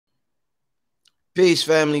Peace,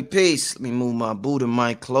 family, peace. Let me move my Buddha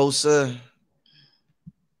mic closer.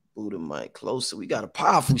 Buddha mic closer. We got a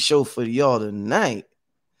powerful show for y'all tonight.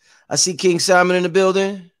 I see King Simon in the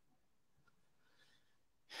building.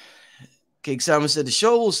 King Simon said the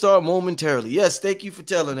show will start momentarily. Yes, thank you for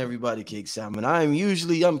telling everybody, King Simon.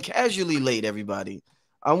 I'm casually late, everybody.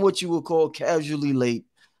 I'm what you would call casually late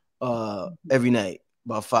every night,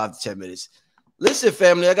 about 5 to 10 minutes. Listen,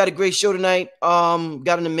 family, I got a great show tonight.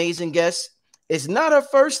 Got an amazing guest. It's not her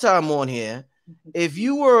first time on here. If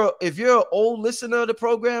you're an old listener of the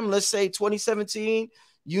program, let's say 2017,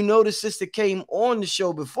 you know the sister came on the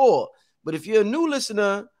show before. But if you're a new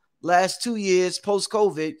listener, last 2 years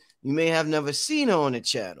post-COVID, you may have never seen her on the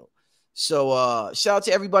channel. So shout out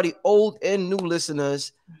to everybody, old and new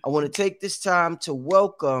listeners. I want to take this time to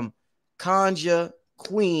welcome Conjure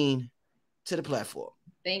Queen to the platform.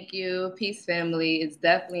 Thank you. Peace, family. It's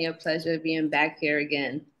definitely a pleasure being back here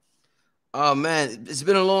again. Oh, man, it's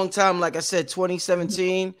been a long time. Like I said,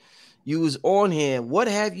 2017, you was on here. What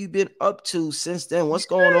have you been up to since then? What's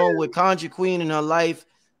going on with Conjure Queen in her life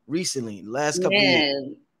recently, last couple of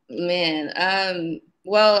years?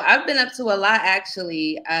 Well, I've been up to a lot,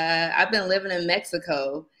 actually. I've been living in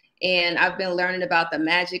Mexico, and I've been learning about the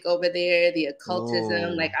magic over there, the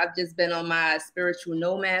occultism. Like, I've just been on my spiritual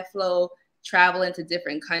nomad flow, traveling to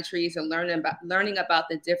different countries and learning about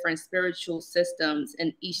the different spiritual systems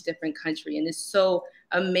in each different country. And it's so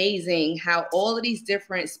amazing how all of these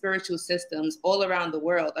different spiritual systems all around the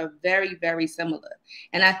world are very, very similar.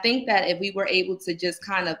 And I think that if we were able to just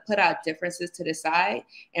kind of put our differences to the side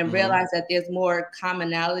and realize that there's more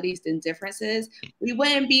commonalities than differences, we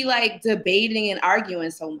wouldn't be like debating and arguing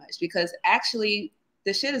so much, because actually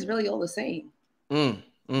the shit is really all the same.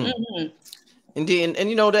 Indeed, and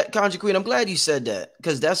you know that, Conjure Queen, I'm glad you said that,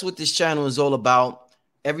 because that's what this channel is all about.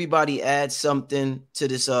 Everybody adds something to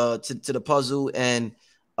this to the puzzle, and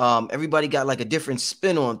everybody got like a different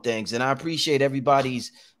spin on things, and I appreciate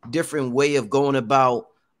everybody's different way of going about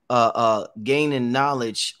gaining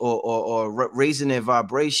knowledge or raising their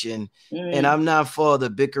vibration. And I'm not for the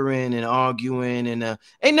bickering and arguing, and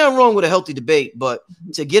ain't nothing wrong with a healthy debate, but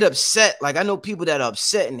to get upset, like I know people that are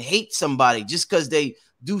upset and hate somebody just because they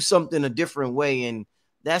do something a different way, and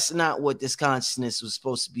that's not what this consciousness was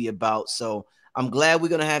supposed to be about. So I'm glad we're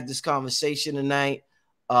gonna have this conversation tonight.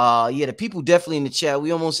 Yeah, the people definitely in the chat.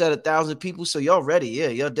 We almost had 1,000 people, so y'all ready? Yeah,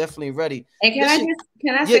 y'all definitely ready. And can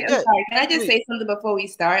I just say something before we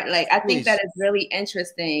start? Like, I think that is really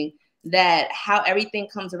interesting that how everything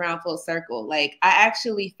comes around full circle. Like, I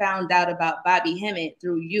actually found out about Bobby Hemmett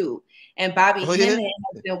through you. And Bobby Hemmett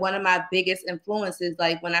has been one of my biggest influences,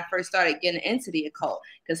 like when I first started getting into the occult,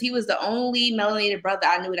 because he was the only melanated brother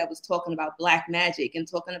I knew that was talking about black magic and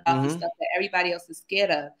talking about the stuff that everybody else is scared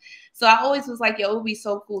of. So I always was like, yo, it would be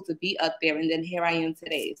so cool to be up there. And then here I am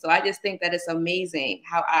today. So I just think that it's amazing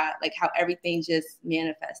how everything just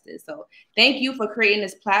manifested. So thank you for creating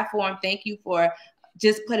this platform. Thank you for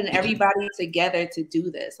just putting everybody together to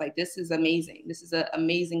do this. Like, this is amazing. This is an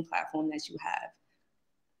amazing platform that you have.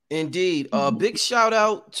 Indeed. Big shout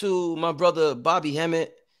out to my brother Bobby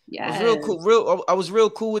Hemmett. Yeah, it was real cool. I was real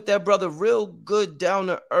cool with that brother. Real good, down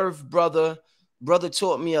to earth brother. Brother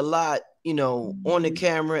taught me a lot, you know, on the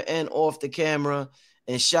camera and off the camera.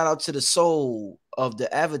 And shout out to the soul of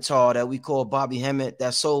the avatar that we call Bobby Hemmett.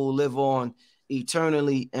 That soul will live on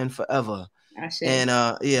eternally and forever. Ashe. And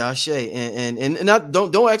yeah, Ashe. And not,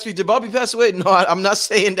 don't ask me, did Bobby pass away? No, I'm not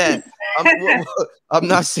saying that. I'm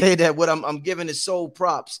not saying that. What I'm giving his soul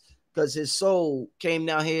props, because his soul came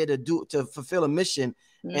down here to fulfill a mission.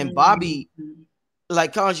 And Bobby,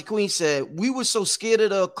 like Conjure Queen said, we were so scared of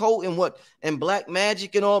the occult and black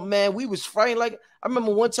magic and all, man. We was frightened. Like, I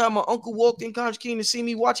remember one time my uncle walked in, Conjure Queen, to see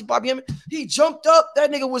me watching Bobby Hemmett. He jumped up.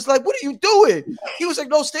 That nigga was like, "What are you doing?" He was like,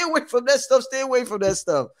 "No, stay away from that stuff. Stay away from that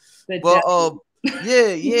stuff." But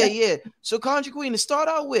yeah. So Conjure Queen, to start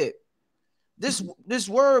out with this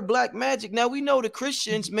word black magic. Now we know the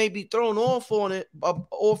Christians may be thrown off on it,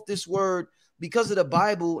 off this word, because of the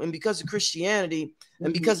Bible and because of Christianity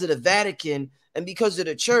and because of the Vatican and because of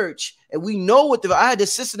the church. And we know what I had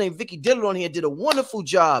this sister named Vicky Dillard on here, did a wonderful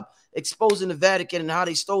job exposing the Vatican and how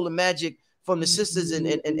they stole the magic from the sisters and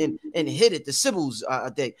hid it, the Sibyls,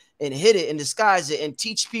 I think, and hid it and disguise it and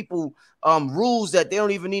teach people rules that they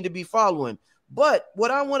don't even need to be following. But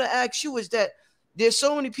what I want to ask you is that there's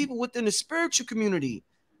so many people within the spiritual community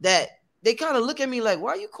that they kind of look at me like,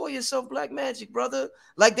 why you call yourself black magic, brother?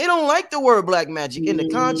 Like, they don't like the word black magic. In the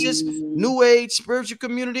conscious, new age, spiritual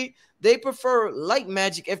community, they prefer light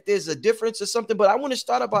magic if there's a difference or something. But I want to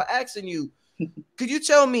start out by asking you, could you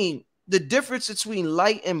tell me the difference between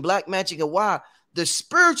light and black magic, and why the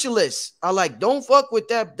spiritualists are like, don't fuck with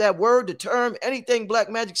that word, the term, anything black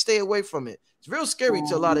magic, stay away from it. It's real scary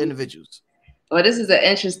to a lot of individuals. Well, this is an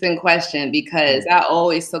interesting question because I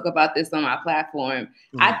always talk about this on my platform.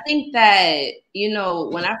 I think that, you know,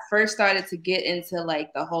 when I first started to get into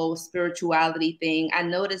like the whole spirituality thing, I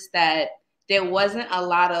noticed that there wasn't a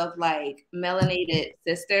lot of like melanated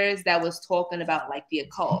sisters that was talking about like the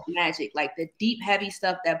occult magic, like the deep, heavy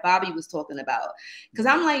stuff that Bobby was talking about. Because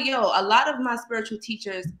I'm like, yo, a lot of my spiritual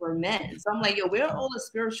teachers were men. So I'm like, yo, where are all the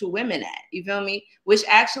spiritual women at? You feel me? Which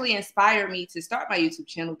actually inspired me to start my YouTube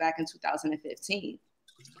channel back in 2015.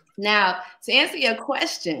 Now, to answer your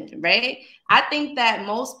question, right? I think that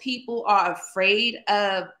most people are afraid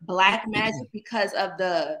of black magic because of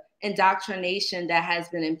the indoctrination that has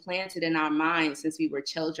been implanted in our minds since we were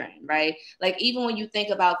children, right? Like even when you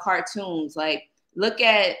think about cartoons, like look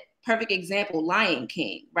at perfect example, Lion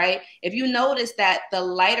King, right? If you notice that the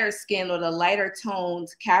lighter skin or the lighter toned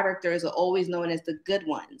characters are always known as the good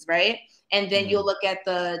ones, right? And then you'll look at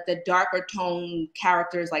the darker tone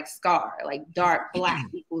characters like Scar, like dark black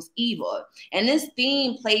equals evil. And this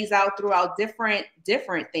theme plays out throughout different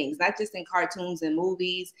things, not just in cartoons and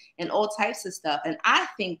movies and all types of stuff. And I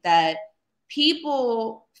think that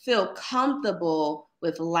people feel comfortable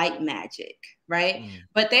with light magic, right?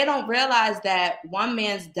 But they don't realize that one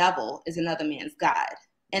man's devil is another man's God.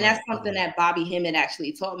 And that's something that Bobby Hemmett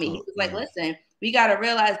actually taught me. He was like, listen, we got to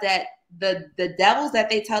realize that the devils that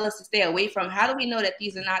they tell us to stay away from, how do we know that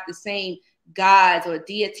these are not the same gods or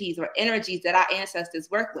deities or energies that our ancestors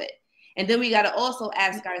work with? And then we got to also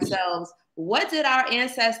ask ourselves, what did our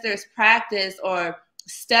ancestors practice or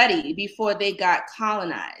study before they got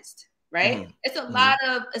colonized, right? It's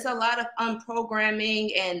a lot of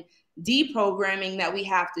unprogramming and deprogramming that we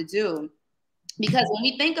have to do. Because when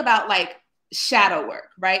we think about like shadow work,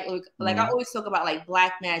 right? Like I always talk about like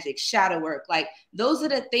black magic, shadow work, like those are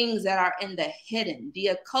the things that are in the hidden. The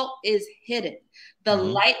occult is hidden. The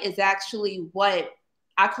light is actually what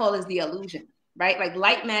I call is the illusion, right? Like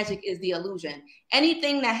light magic is the illusion.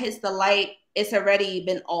 Anything that hits the light, it's already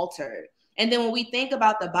been altered. And then when we think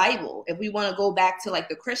about the Bible, if we want to go back to like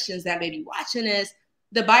the Christians that may be watching this,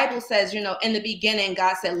 the Bible says, you know, in the beginning,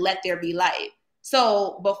 God said, let there be light.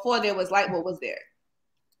 So before there was light, what was there?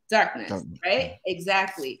 Darkness, right?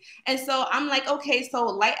 Exactly. And so I'm like, okay, so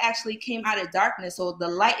light actually came out of darkness. So the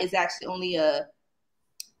light is actually only a,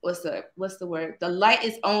 what's the word? The light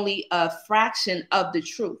is only a fraction of the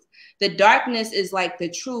truth. The darkness is like the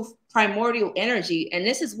truth, primordial energy. And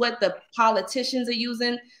this is what the politicians are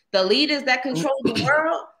using. The leaders that control the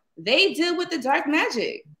world, they deal with the dark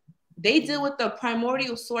magic. They deal with the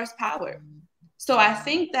primordial source power. So I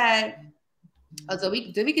think that so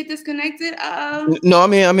did we get disconnected? No,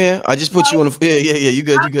 I'm here. I just put you on the yeah. You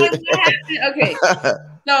good. Okay.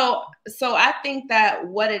 So I think that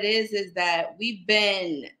what it is that we've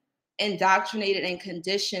been indoctrinated and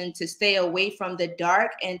conditioned to stay away from the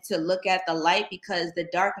dark and to look at the light, because the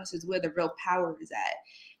darkness is where the real power is at.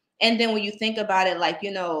 And then when you think about it, like,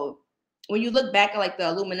 you know, when you look back at like the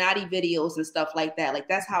Illuminati videos and stuff like that, like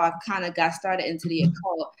that's how I kind of got started into the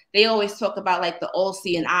occult. They always talk about like the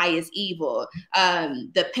all-seeing eye is evil,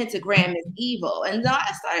 the pentagram is evil. And then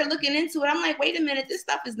I started looking into it. I'm like, wait a minute, this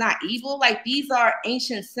stuff is not evil. Like these are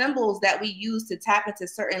ancient symbols that we use to tap into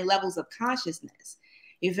certain levels of consciousness.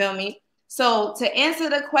 You feel me? So to answer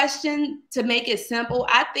the question, to make it simple,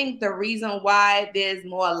 I think the reason why there's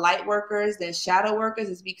more light workers than shadow workers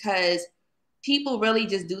is because people really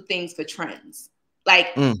just do things for trends.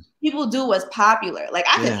 Like people do what's popular. Like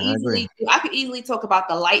I could easily talk about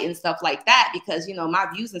the light and stuff like that because, you know, my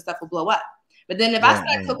views and stuff will blow up. But then if I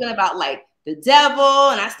start talking about like the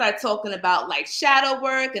devil and I start talking about like shadow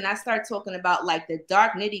work and I start talking about like the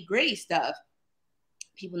dark nitty gritty stuff,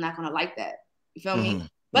 people not going to like that. You feel me?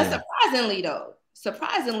 But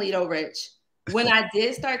surprisingly though, Rich, when I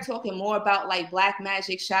did start talking more about like black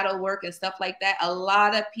magic, shadow work and stuff like that, a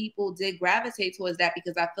lot of people did gravitate towards that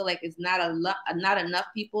because I feel like it's not enough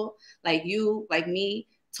people like you, like me,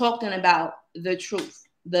 talking about the truth,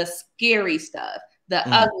 the scary stuff, the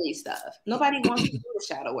ugly stuff. Nobody wants to do the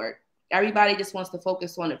shadow work. Everybody just wants to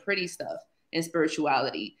focus on the pretty stuff and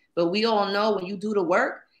spirituality. But we all know when you do the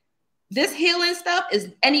work, this healing stuff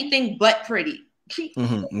is anything but pretty.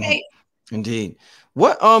 Okay. Indeed.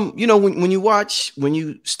 What you know, when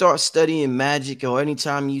you start studying magic, or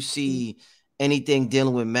anytime you see anything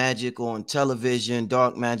dealing with magic on television,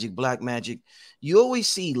 dark magic, black magic, you always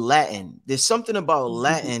see Latin. There's something about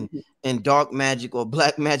Latin and dark magic or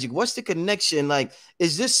black magic. What's the connection? Like,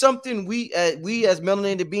 is this something we as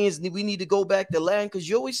melanated beings, we need to go back to Latin? Because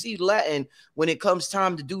you always see Latin when it comes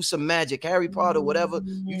time to do some magic, Harry Potter, whatever.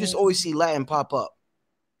 You just always see Latin pop up.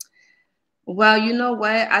 Well, you know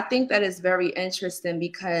what? I think that is very interesting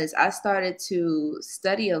because I started to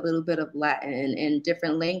study a little bit of Latin and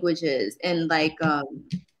different languages. And like,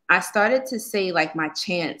 I started to say like my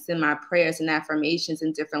chants and my prayers and affirmations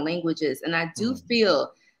in different languages. And I do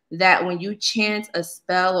feel that when you chant a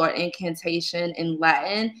spell or incantation in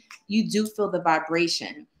Latin, you do feel the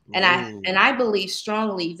vibration. And I believe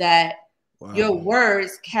strongly that your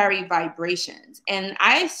words carry vibrations. And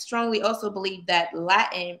I strongly also believe that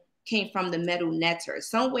Latin came from the metal netter,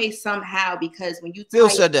 some way, somehow, because when you Phil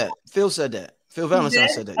said that. Phil Valentine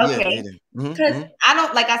said that. Okay. Because I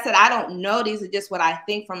don't, like I said, I don't know. These are just what I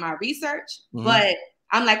think from my research. But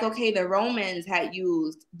I'm like, okay, the Romans had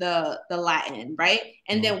used the Latin, right?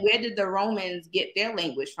 And then where did the Romans get their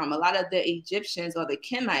language from? A lot of the Egyptians or the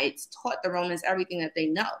Kemites taught the Romans everything that they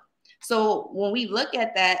know. So when we look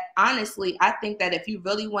at that, honestly, I think that if you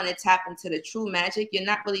really want to tap into the true magic, you're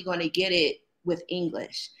not really going to get it with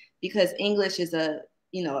English, because English is a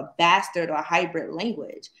bastard or hybrid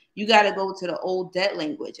language. You got to go to the old dead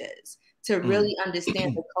languages to really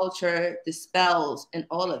understand the culture, the spells, and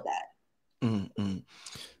all of that.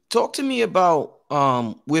 Talk to me about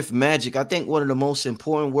with magic. I think one of the most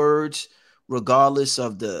important words, regardless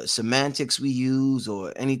of the semantics we use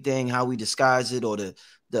or anything, how we disguise it, or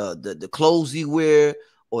the clothes we wear,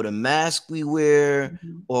 or the mask we wear,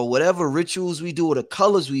 or whatever rituals we do, or the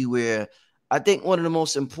colors we wear, I think one of the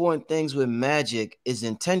most important things with magic is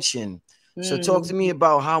intention. So talk to me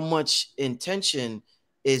about how much intention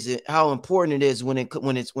is it, how important it is when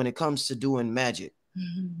it comes to doing magic.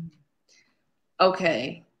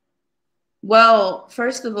 Okay. Well,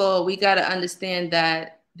 first of all, we got to understand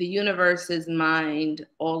that the universe is mind,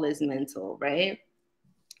 all is mental, right?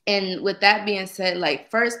 And with that being said, like,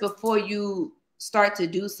 first, before you start to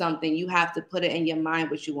do something, you have to put it in your mind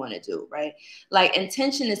what you want to do, right? Like,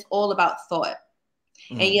 intention is all about thought.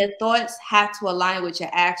 And your thoughts have to align with your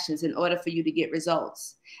actions in order for you to get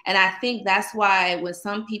results. And I think that's why when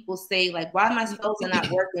some people say, like, why my spells are not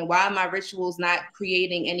working, why are my rituals not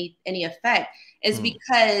creating any effect, is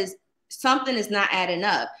because something is not adding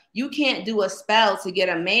up. You can't do a spell to get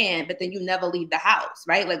a man, but then you never leave the house,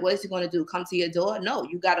 right? Like, what is he going to do? Come to your door? No,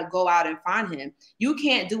 you got to go out and find him. You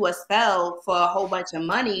can't do a spell for a whole bunch of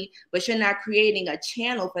money, but you're not creating a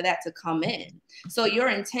channel for that to come in. So your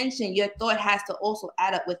intention, your thought has to also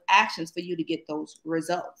add up with actions for you to get those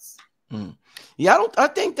results. Yeah, I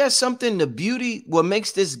think that's something, the beauty, what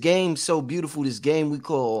makes this game so beautiful, this game we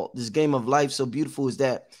call this game of life so beautiful, is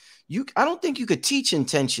that I don't think you could teach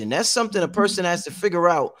intention. That's something a person has to figure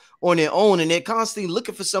out on their own, and they're constantly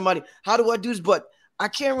looking for somebody. How do I do this? But I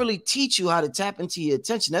can't really teach you how to tap into your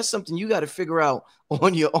attention. That's something you got to figure out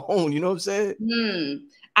on your own. You know what I'm saying?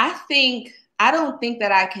 I don't think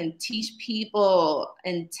that I can teach people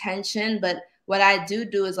intention, but what I do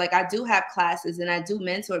is, like, I do have classes and I do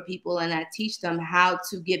mentor people and I teach them how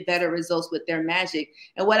to get better results with their magic.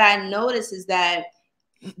 And what I notice is that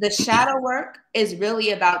the shadow work is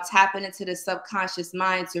really about tapping into the subconscious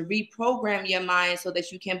mind to reprogram your mind so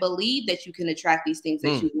that you can believe that you can attract these things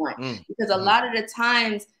that you want. Because a lot of the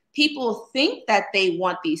times people think that they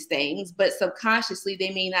want these things, but subconsciously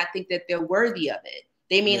they may not think that they're worthy of it.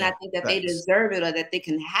 They may not think that they deserve it or that they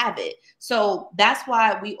can have it. So that's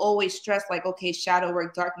why we always stress, like, okay, shadow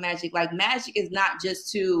work, dark magic. Like, magic is not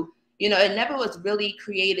just to, it never was really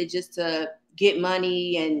created just to get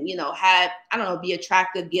money and, have, I don't know, be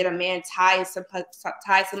attractive, get a man, tie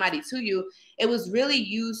somebody to you. It was really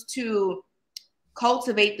used to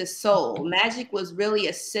cultivate the soul. Magic was really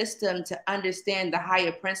a system to understand the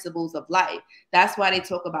higher principles of life. That's why they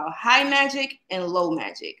talk about high magic and low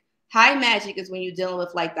magic. High magic is when you're dealing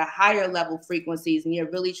with, like, the higher level frequencies and you're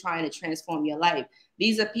really trying to transform your life.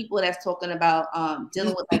 These are people that's talking about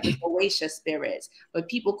dealing with, like, the Boeotia spirits, but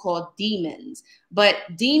people call demons. But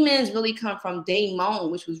demons really come from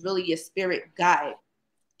daemon, which was really your spirit guide,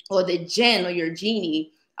 or the jinn or your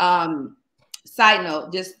genie. Side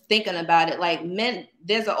note, just thinking about it, like, men,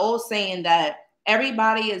 there's an old saying that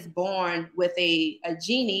everybody is born with a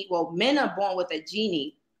genie. Well, men are born with a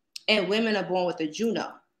genie and women are born with a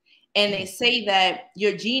Juno. And they say that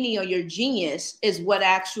your genie or your genius is what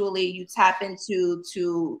actually you tap into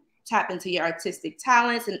to tap into your artistic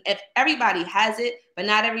talents. And if everybody has it, but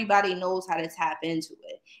not everybody knows how to tap into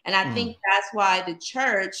it. And I think that's why the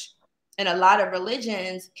church a lot of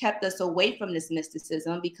religions kept us away from this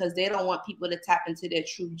mysticism because they don't want people to tap into their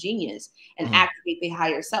true genius and activate their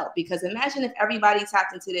higher self. Because imagine if everybody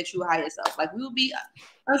tapped into their true higher self, like we would be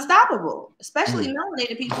unstoppable, especially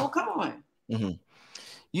melanated people. Come on.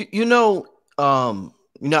 I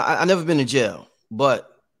never been to jail,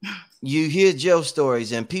 but you hear jail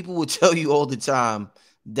stories and people will tell you all the time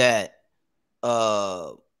that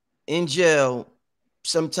in jail,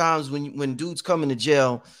 sometimes when dudes come into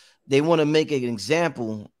jail, they want to make an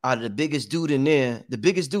example out of the biggest dude in there, the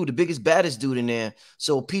biggest, baddest dude in there,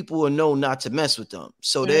 so people will know not to mess with them.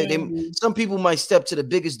 So some people might step to the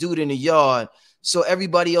biggest dude in the yard, so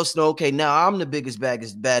everybody else know, okay, now I'm the biggest,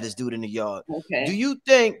 baddest dude in the yard. Okay. Do you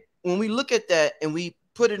think when we look at that and we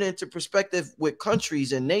put it into perspective with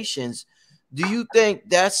countries and nations, do you think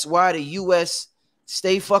that's why the U.S.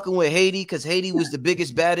 stay fucking with Haiti, because Haiti was the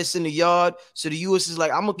biggest, baddest in the yard? So the U.S. is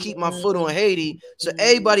like, I'm gonna keep my foot on Haiti, so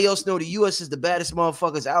everybody else know the U.S. is the baddest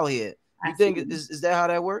motherfuckers out here. You think is that how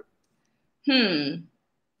that works?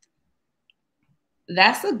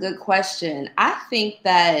 That's a good question. I think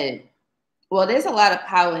that, well, there's a lot of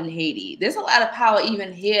power in Haiti. There's a lot of power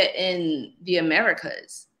even here in the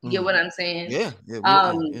Americas. You get what I'm saying? Yeah.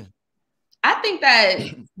 I think that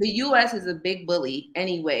the U.S. is a big bully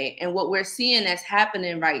anyway. And what we're seeing that's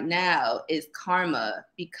happening right now is karma,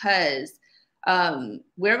 because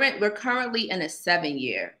we're currently in a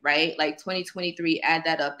 7-year, right? Like 2023, add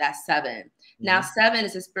that up, that's 7. Now, 7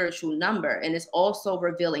 is a spiritual number, and it's also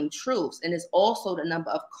revealing truths, and it's also the number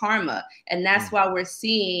of karma. And that's why we're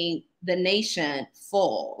seeing the nation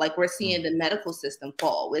fall. Like we're seeing the medical system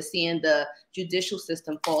fall. We're seeing the judicial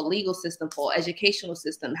system fall, legal system fall, educational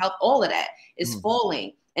system, health, all of that is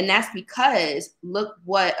falling. And that's because look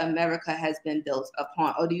what America has been built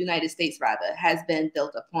upon, or the United States rather, has been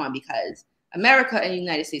built upon, because America and the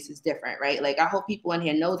United States is different, right? Like I hope people in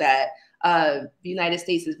here know that the United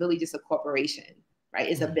States is really just a corporation, right?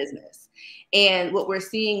 It's a business. And what we're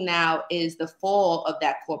seeing now is the fall of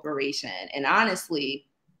that corporation. And honestly,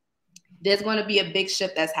 there's going to be a big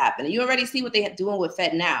shift that's happening. You already see what they're doing with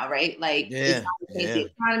Fed now, right? Like they're trying to change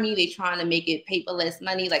the economy. They're trying to make it paperless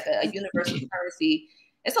money, like a universal currency.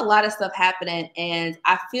 It's a lot of stuff happening. And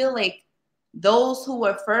I feel like those who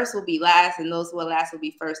were first will be last, and those who are last will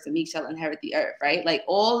be first. The meek shall inherit the earth, right? Like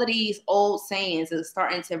all of these old sayings are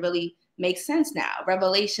starting to really make sense now.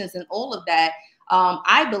 Revelations and all of that,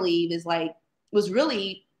 I believe, was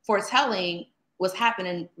really foretelling what's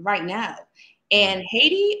happening right now. And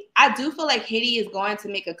Haiti, I do feel like Haiti is going to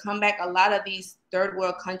make a comeback. A lot of these third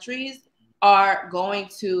world countries are going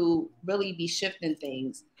to really be shifting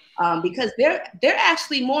things because they're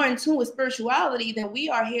actually more in tune with spirituality than we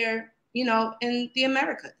are here, in the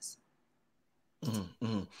Americas.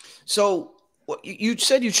 So you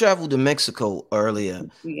said you traveled to Mexico earlier.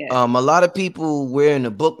 A lot of people we're in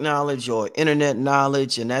the book knowledge or internet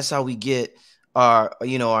knowledge, and that's how we get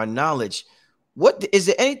our knowledge. What is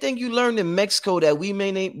there anything you learned in Mexico that we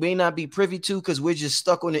may not be privy to because we're just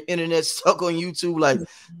stuck on the internet, stuck on YouTube? Like,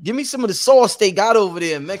 give me some of the sauce they got over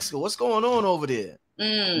there in Mexico. What's going on over there,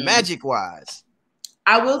 magic wise?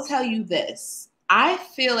 I will tell you this. I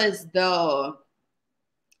feel as though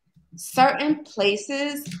certain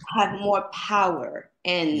places have more power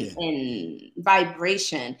and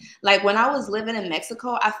vibration. Like when I was living in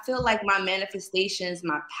Mexico, I feel like my manifestations,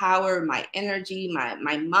 my power, my energy,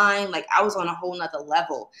 my mind, like I was on a whole nother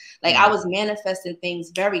level. Like I was manifesting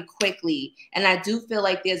things very quickly. And I do feel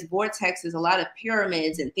like there's vortexes, a lot of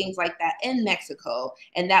pyramids and things like that in Mexico.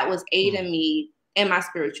 And that was aiding me in my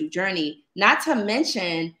spiritual journey. Not to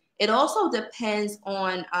mention, it also depends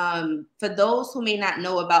on, for those who may not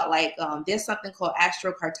know about, there's something called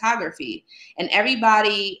astrocartography, and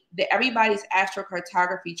everybody's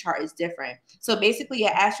astrocartography chart is different. So basically,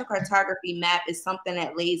 an astrocartography map is something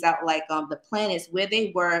that lays out the planets, where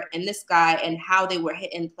they were in the sky and how they were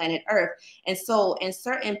hitting planet Earth. And so in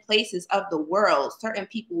certain places of the world, certain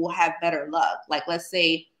people will have better luck. Like let's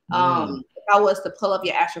say, if I was to pull up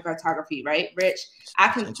your astrocartography, right, Rich, I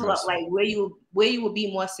can pull up where you will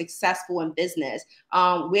be more successful in business,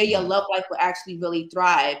 where your love life will actually really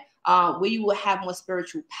thrive, where you will have more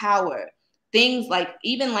spiritual power, things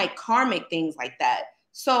even karmic things like that.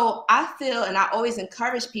 So I feel, and I always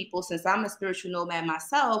encourage people, since I'm a spiritual nomad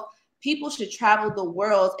myself, people should travel the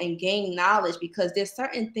world and gain knowledge, because there's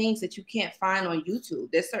certain things that you can't find on YouTube.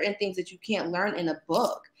 There's certain things that you can't learn in a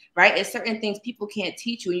book, right? There's certain things people can't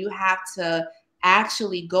teach you, and you have to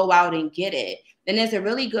actually go out and get it. And there's a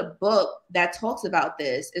really good book that talks about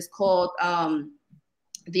this. It's called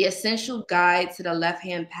The Essential Guide to the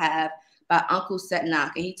Left-Hand Path by Uncle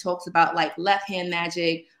Setnock, and he talks about like left hand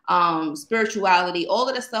magic, spirituality, all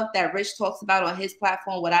of the stuff that Rich talks about on his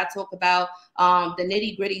platform, what I talk about, the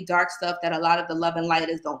nitty gritty dark stuff that a lot of the love and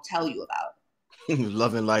lighters don't tell you about.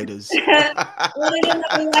 Love and lighters. What are the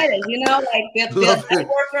love and lighters? You know, like they're light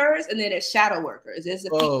workers and then they're shadow workers. There's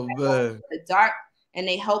the people that go into the dark and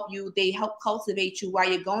they help cultivate you while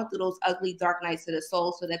you're going through those ugly dark nights of the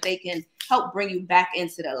soul so that they can help bring you back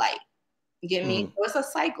into the light. You get me? So it's a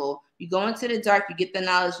cycle. You go into the dark, you get the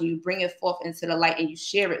knowledge, and you bring it forth into the light, and you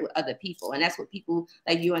share it with other people. And that's what people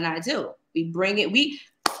like you and I do. We bring it.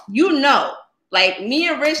 Like me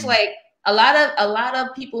and Rich, like a lot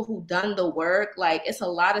of people who done the work. Like it's a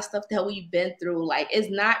lot of stuff that we've been through. Like it's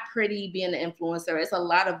not pretty being an influencer. It's a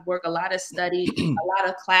lot of work, a lot of study, a lot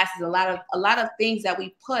of classes, a lot of things that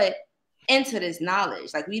we put into this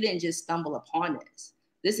knowledge. Like we didn't just stumble upon this.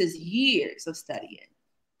 This is years of studying.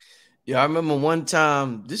 Yeah, I remember one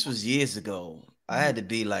time, this was years ago. I had to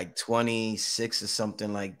be like 26 or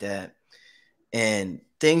something like that. And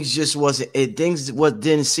things just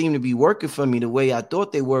didn't seem to be working for me the way I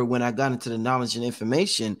thought they were when I got into the knowledge and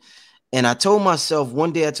information. And I told myself,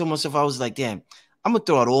 one day I was like, damn, I'm gonna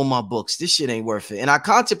throw out all my books. This shit ain't worth it. And I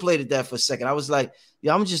contemplated that for a second. I was like,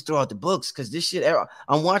 yeah, I'm gonna just throw out the books because this shit,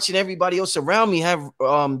 I'm watching everybody else around me have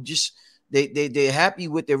they're happy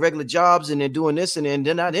with their regular jobs and they're doing this and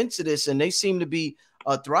they're not into this and they seem to be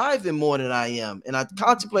thriving more than I am. And I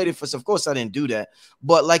contemplated of course I didn't do that,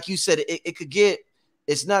 but like you said, it could get,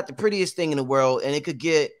 it's not the prettiest thing in the world, and it could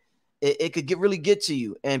really get to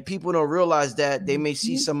you. And people don't realize that. They may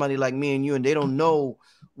see somebody like me and you and they don't know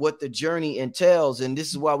what the journey entails. And this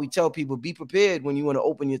is why we tell people, be prepared when you want to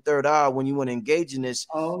open your third eye, when you want to engage in this,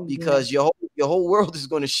 because your whole world is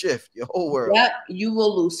going to shift. Your whole world. Yep. You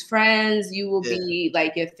will lose friends. You will be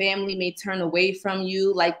like, your family may turn away from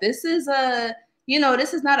you. Like this is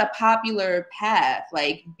this is not a popular path.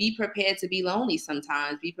 Like be prepared to be lonely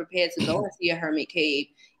sometimes. Be prepared to go into your hermit cave,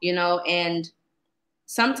 and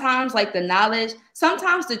sometimes like the knowledge,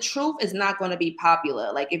 sometimes the truth is not going to be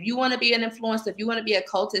popular. Like if you want to be an influencer, if you want to be a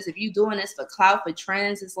cultist, if you're doing this for clout, for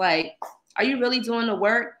trends, it's like, are you really doing the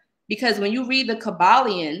work? Because when you read the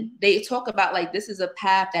Kabbalion, they talk about like, this is a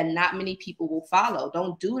path that not many people will follow.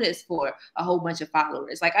 Don't do this for a whole bunch of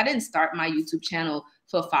followers. Like I didn't start my YouTube channel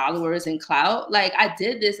for followers and clout. Like I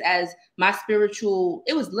did this as my spiritual,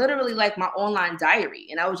 it was literally like my online diary.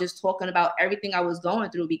 And I was just talking about everything I was going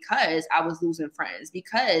through because I was losing friends,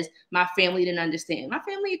 because my family didn't understand. My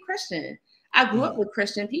family is Christian. I grew up with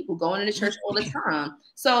Christian people going to church all the time.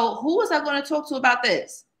 So who was I going to talk to about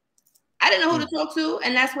this? I didn't know who to talk to.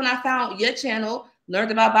 And that's when I found your channel,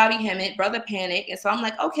 learned about Bobby Hemmett, Brother Panic. And so I'm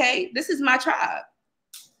like, okay, this is my tribe.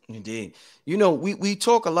 Indeed. We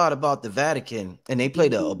talk a lot about the Vatican, and they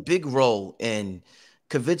played a big role in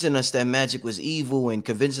convincing us that magic was evil and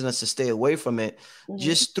convincing us to stay away from it,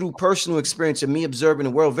 just through personal experience of me observing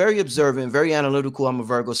the world, very observant, very analytical. I'm a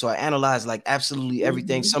Virgo, so I analyze like absolutely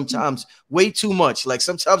everything, sometimes way too much. Like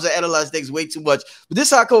sometimes I analyze things way too much. But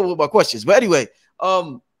this is how I come up with my questions. But anyway,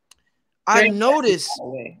 I noticed,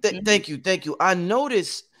 thank you. I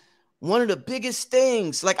noticed one of the biggest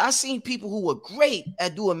things, like I seen people who were great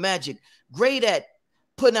at doing magic, great at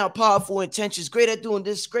putting out powerful intentions, great at doing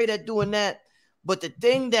this, great at doing that. But the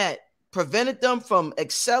thing that prevented them from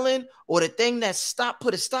excelling, or the thing that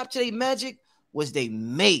put a stop to their magic, was they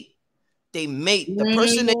mate. The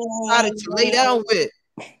person they decided to lay down with,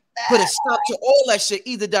 put a stop to all that shit,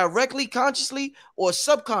 either directly, consciously, or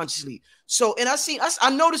subconsciously. So, and I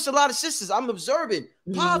noticed a lot of sisters. I'm observing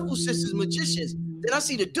powerful sisters, magicians. Then I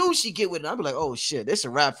see the dude she get with it. I'm like, oh shit, it's a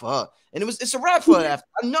wrap for her. And it's a wrap for her after.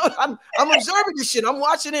 I know I'm observing this shit. I'm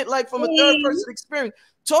watching it like from a third person experience.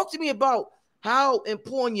 Talk to me about how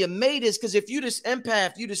important your mate is, because if you this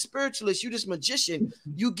empath, you this spiritualist, you this magician,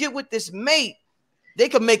 you get with this mate, they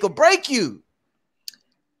could make or break you.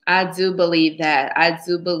 I do believe that.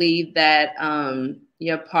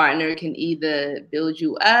 Your partner can either build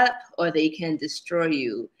you up or they can destroy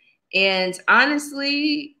you. And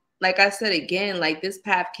honestly, like I said again, like this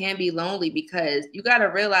path can be lonely because you got to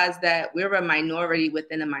realize that we're a minority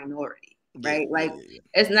within a minority, right?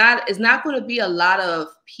 It's not going to be a lot of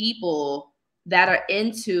people that are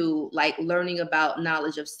into like learning about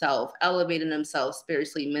knowledge of self, elevating themselves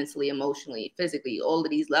spiritually, mentally, emotionally, physically, all of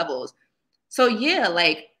these levels. So yeah,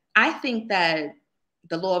 like I think that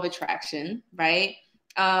the law of attraction, right?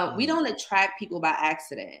 We don't attract people by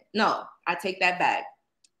accident. No, I take that back.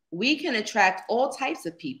 We can attract all types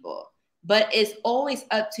of people, but it's always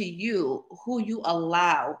up to you who you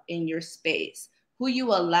allow in your space, who you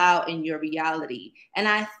allow in your reality. And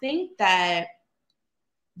I think that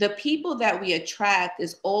the people that we attract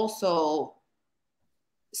is also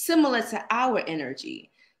similar to our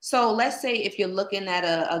energy. So let's say if you're looking at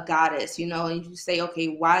a goddess, you know, and you say, okay,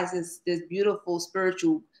 why is this beautiful,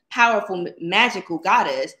 spiritual, powerful, magical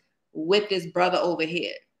goddess with this brother over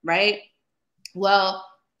here, right? Well,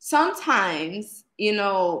 sometimes, you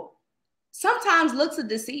know, sometimes looks are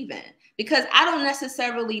deceiving, because I don't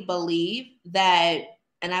necessarily believe that,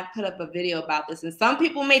 and I put up a video about this, and some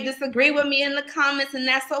people may disagree with me in the comments, and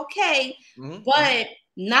that's okay. But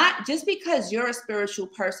not just because you're a spiritual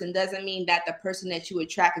person doesn't mean that the person that you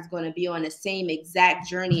attract is going to be on the same exact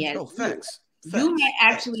journey as you. Facts. You may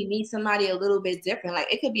actually meet somebody a little bit different.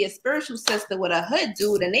 Like, it could be a spiritual sister with a hood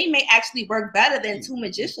dude, and they may actually work better than two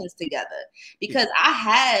magicians together. Because I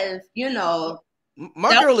have, you know,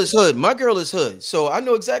 my girl is hood. My girl is hood. So I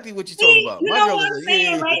know exactly what you're talking about. You my know girl what is I'm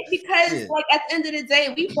saying, right? Because like at the end of the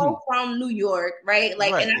day, we both from New York, right?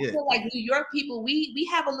 Like, and I feel like New York people, we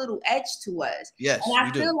have a little edge to us. Yes, and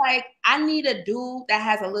I feel like I need a dude that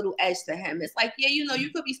has a little edge to him. It's like, yeah, you know,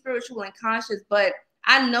 you could be spiritual and conscious, but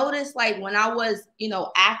I noticed, like, when I was, you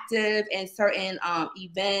know, active in certain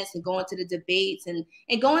events and going to the debates and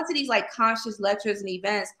going to these like conscious lectures and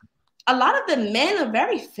events, a lot of the men are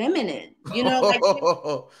very feminine, you know, like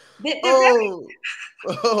they're very...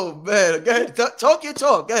 Oh man, go ahead. Talk your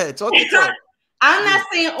talk. Go ahead, talk your talk. I'm not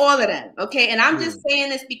saying all of them, okay? And I'm just saying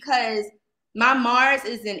this because my Mars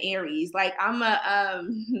is in Aries. Like, I'm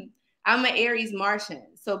an Aries Martian.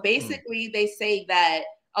 So basically, they say that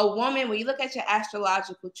a woman, when you look at your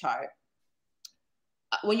astrological chart,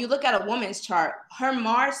 when you look at a woman's chart, her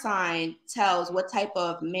Mars sign tells what type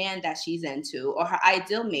of man that she's into, or her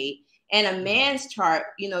ideal mate. And a man's chart,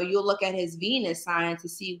 you know, you'll look at his Venus sign to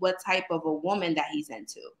see what type of a woman that he's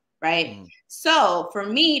into, right? So for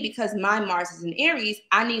me, because my Mars is in Aries,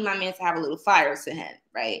 I need my man to have a little fire to him,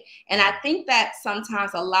 right? And I think that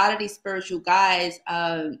sometimes a lot of these spiritual guys,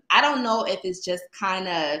 I don't know if it's just kind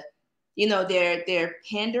of, you know, they're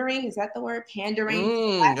pandering. Is that the word?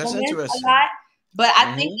 Pandering. That's interesting. A lot. But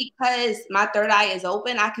I think because my third eye is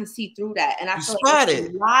open, I can see through that. And I feel like there's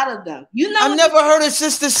a lot of them. You know, I never heard a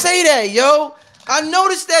sister say that, yo. I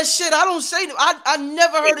noticed that shit. I don't say I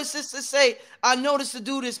never heard a sister say, I noticed the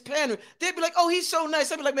dude is pandering. They'd be like, oh, he's so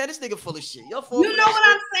nice. I'd be like, man, this nigga full of shit. You're full You know what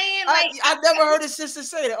I'm saying? Like, I never heard a sister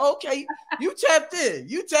say that. Okay, you tapped in.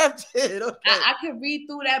 You tapped in. Okay. I could read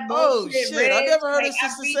through that bullshit. Oh shit! I never heard a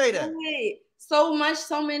sister say that.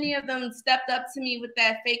 So many of them stepped up to me with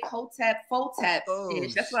that fake Hotep, Fotep.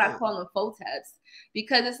 That's what I call them, Foteps.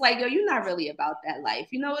 Because it's like, yo, you're not really about that life.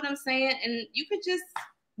 You know what I'm saying? And you could just,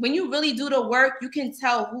 when you really do the work, you can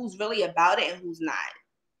tell who's really about it and who's not.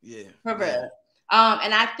 Yeah. For real.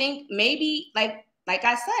 And I think maybe, like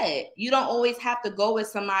I said, you don't always have to go with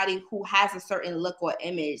somebody who has a certain look or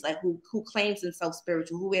image, like who claims themselves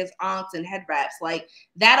spiritual, who wears aunts and head wraps. Like,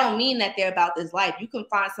 that don't mean that they're about this life. You can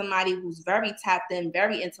find somebody who's very tapped in,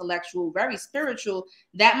 very intellectual, very spiritual,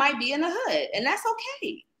 that might be in the hood, and that's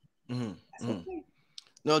okay. That's okay.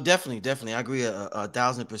 No, definitely. I agree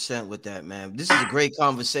 1,000% with that, man. This is a great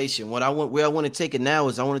conversation. Where I want to take it now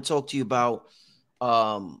is I want to talk to you about,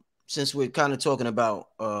 since we're kind of talking about,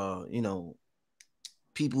 you know,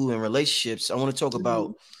 people in relationships, I want to talk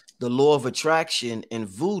about the law of attraction and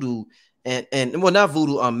voodoo and well, not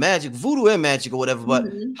voodoo, voodoo and magic or whatever. But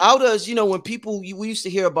how does, you know, when people, we used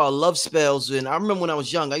to hear about love spells, and I remember when I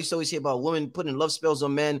was young, I used to always hear about women putting love spells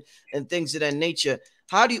on men and things of that nature.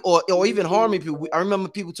 How do you, or even harming people? I remember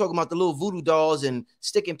people talking about the little voodoo dolls and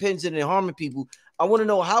sticking pins in and harming people. I want to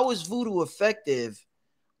know, how is voodoo effective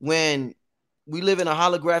when we live in a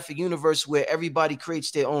holographic universe where everybody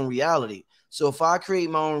creates their own reality? So if I create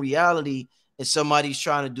my own reality and somebody's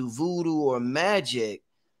trying to do voodoo or magic,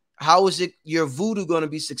 how is it your voodoo going to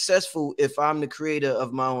be successful if I'm the creator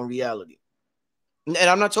of my own reality? And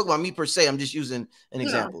I'm not talking about me per se. I'm just using an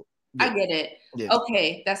example. I get it. Yeah.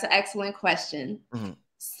 Okay, that's an excellent question.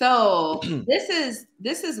 So this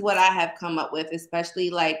is what I have come up with, especially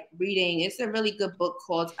like reading. It's a really good book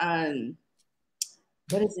called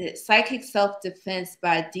what is it? Psychic Self-Defense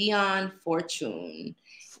by Dion Fortune.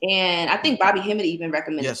 And I think Bobby Hemmett even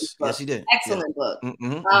recommended this book. Yes, he did. Excellent book.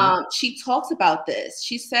 She talks about this.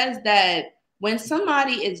 She says that when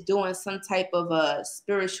somebody is doing some type of a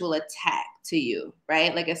spiritual attack to you,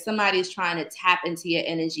 right? Like if somebody is trying to tap into your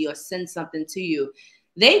energy or send something to you,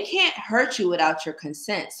 they can't hurt you without your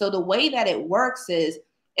consent. So the way that it works is,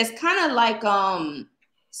 it's kind of like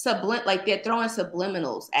like they're throwing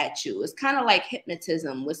subliminals at you. It's kind of like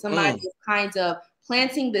hypnotism, with somebody is kind of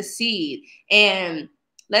planting the seed. And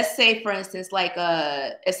let's say, for instance, like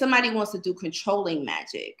if somebody wants to do controlling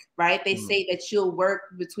magic, right? They say that you'll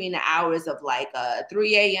work between the hours of like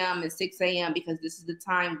 3 a.m. and 6 a.m. because this is the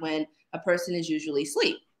time when a person is usually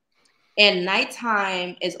asleep. And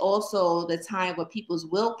nighttime is also the time where people's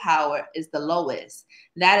willpower is the lowest.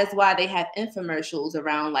 That is why they have infomercials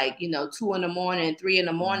around like, 2 in the morning, 3 in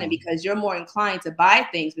the morning, because you're more inclined to buy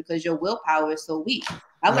things because your willpower is so weak.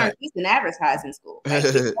 I learned this in advertising school. Like,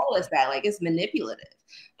 they told us that, like, it's manipulative.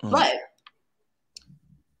 But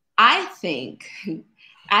I think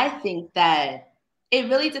that it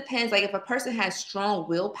really depends. Like, if a person has strong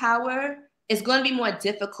willpower, it's going to be more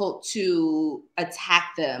difficult to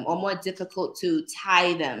attack them or more difficult to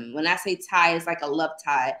tie them. When I say tie, it's like a love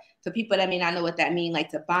tie. For people that may not know what that means, like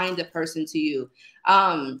to bind a person to you.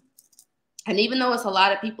 And even though it's a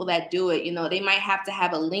lot of people that do it, they might have to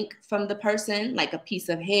have a link from the person, like a piece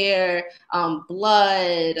of hair,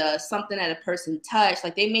 blood, something that a person touched.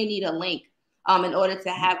 Like, they may need a link in order to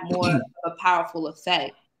have more of a powerful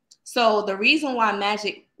effect. So the reason why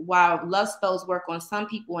love spells work on some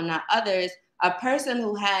people and not others, a person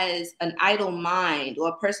who has an idle mind or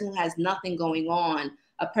a person who has nothing going on,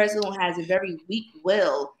 a person who has a very weak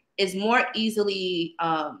will is more easily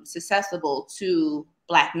susceptible to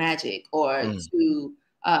black magic or to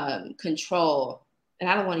control. And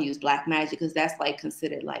I don't want to use black magic because that's like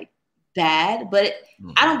considered like bad, but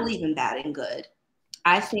I don't believe in bad and good.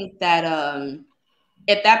 I think that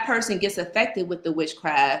if that person gets affected with the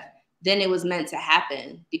witchcraft, then it was meant to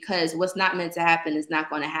happen, because what's not meant to happen is not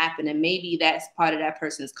going to happen. And maybe that's part of that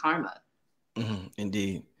person's karma.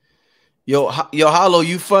 Indeed. Yo, Hollow,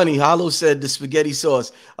 you funny. Hollow said the spaghetti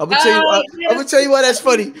sauce. I'm gonna tell you why that's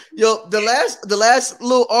funny. Yo, the last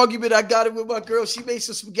little argument I got it with my girl, she made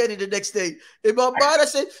some spaghetti the next day. In my mind, I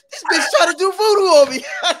said, this bitch trying to do voodoo on me.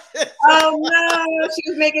 Oh no,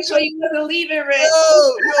 she was making sure you wasn't leaving, Rich.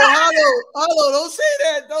 Yo, Hollow, don't say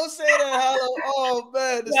that. Don't say that, Hollow. Oh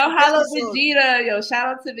man. Yo, Hollow Vegeta. Yo, shout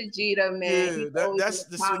out to Vegeta, man. Yeah, that's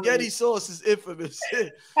the spaghetti sauce is infamous.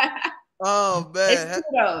 Oh man, it's true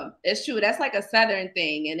though. It's true. That's like a Southern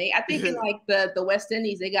thing, and I think in like the West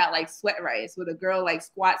Indies, they got like sweat rice, where the girl like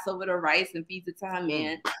squats over the rice and feeds it to her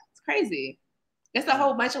man. It's crazy. There's a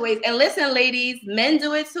whole bunch of ways. And listen, ladies, men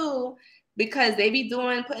do it too, because they be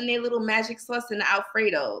putting their little magic sauce in the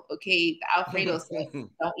Alfredo. Okay, the Alfredo sauce.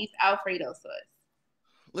 Don't eat the Alfredo sauce.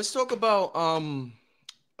 Let's talk about.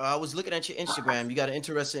 I was looking at your Instagram. You got an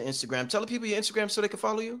interesting Instagram. Tell the people your Instagram so they can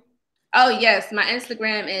follow you. Oh yes, my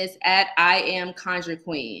Instagram is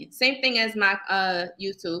 @IamConjureQueen. Same thing as my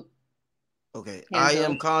YouTube. Okay, I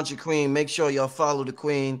am Conjure Queen. Make sure y'all follow the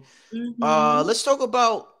queen. Let's talk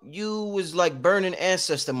about you was like burning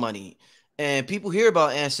ancestor money, and people hear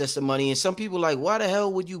about ancestor money, and some people like, why the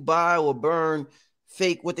hell would you buy or burn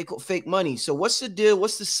what they call fake money? So what's the deal?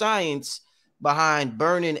 What's the science behind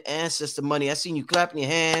burning ancestor money? I seen you clapping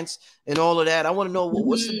your hands and all of that. I want to know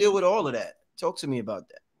what's the deal with all of that. Talk to me about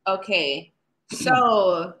that. Okay,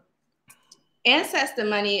 so ancestor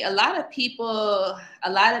money, a lot of people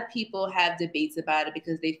have debates about it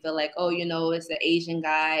because they feel like, oh, it's an Asian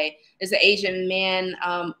guy, it's an Asian man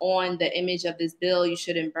on the image of this bill, you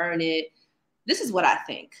shouldn't burn it. This is what I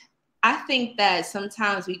think. I think that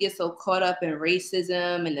sometimes we get so caught up in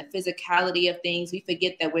racism and the physicality of things, we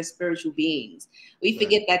forget that we're spiritual beings. We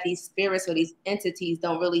forget that these spirits or these entities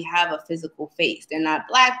don't really have a physical face. They're not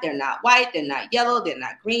black, they're not white, they're not yellow, they're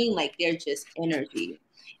not green, like they're just energy.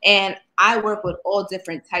 And I work with all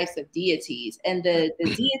different types of deities. And the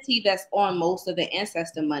deity that's on most of the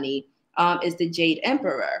ancestor money is the Jade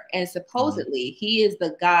Emperor. And supposedly he is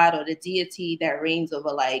the god or the deity that reigns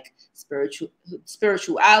over like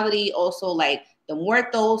spirituality, also like the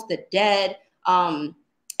muertos, the dead, and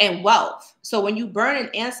wealth. So when you burn an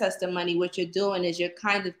ancestor money, what you're doing is you're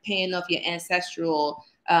kind of paying off your ancestral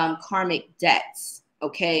karmic debts.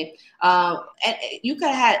 Okay. And you could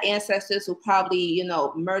have had ancestors who probably,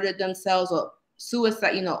 murdered themselves or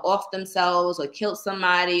suicide, off themselves or killed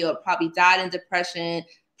somebody or probably died in depression,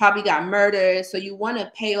 probably got murdered. So you want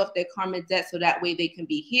to pay off their karmic debt so that way they can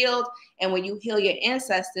be healed. And when you heal your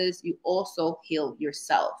ancestors, you also heal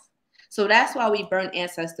yourself. So that's why we burn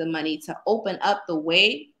ancestor money, to open up the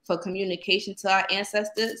way for communication to our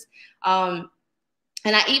ancestors.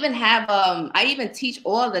 And I even have, I even teach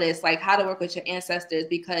all of this, like how to work with your ancestors,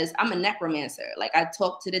 because I'm a necromancer. Like I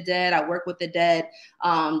talk to the dead, I work with the dead.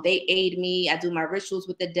 They aid me. I do my rituals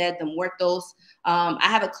with the dead, the muertos. I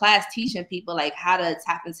have a class teaching people like how to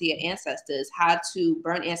tap into your ancestors, how to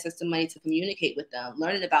burn ancestor money to communicate with them,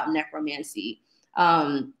 learning about necromancy.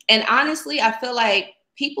 And honestly, I feel like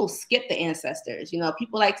people skip the ancestors. You know,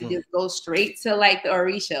 people like to just go straight to like the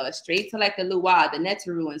Orisha, or straight to like the Luwa, the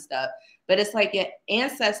Neteru and stuff. But it's like your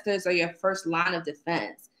ancestors are your first line of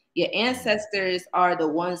defense. Your ancestors are the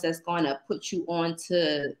ones that's going to put you on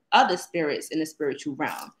to other spirits in the spiritual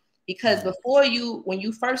realm. Because before you, when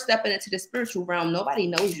you first step into the spiritual realm, nobody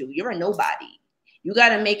knows you. You're a nobody. You got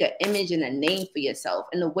to make an image and a name for yourself.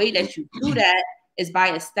 And the way that you do that is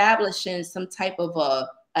by establishing some type of a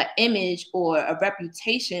image or a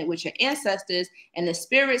reputation with your ancestors, and the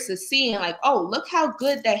spirits are seeing like, oh, look how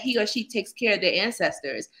good that he or she takes care of their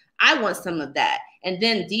ancestors. I want some of that. And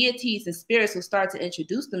then deities and spirits will start to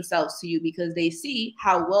introduce themselves to you because they see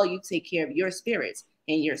how well you take care of your spirits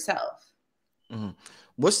and yourself.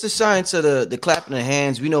 What's the science of the clapping the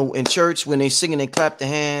hands? We know in church when they singing, they clap the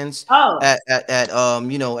hands. Oh, at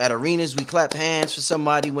you know, at arenas we clap hands for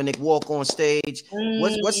somebody when they walk on stage.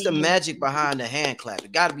 What's the magic behind the hand clap?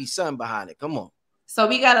 It got to be something behind it. Come on. So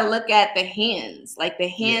we got to look at the hands. Like the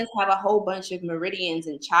hands have a whole bunch of meridians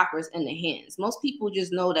and chakras in the hands. Most people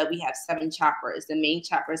just know that we have 7 chakras, the main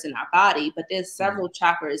chakras in our body, but there's several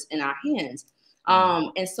chakras in our hands.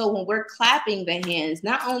 And so when we're clapping the hands,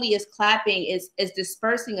 not only is clapping is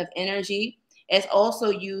dispersing of energy, it's also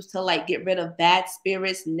used to like get rid of bad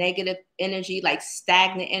spirits, negative energy, like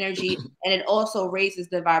stagnant energy, and it also raises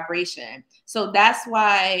the vibration. So that's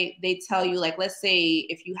why they tell you, like, let's say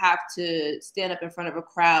if you have to stand up in front of a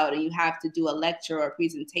crowd and you have to do a lecture or a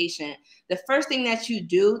presentation, the first thing that you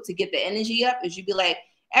do to get the energy up is you be like,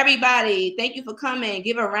 everybody, thank you for coming.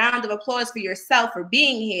 Give a round of applause for yourself for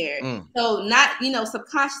being here. So not, you know,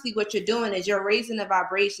 subconsciously what you're doing is you're raising the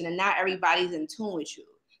vibration and not everybody's in tune with you.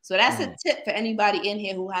 So that's a tip for anybody in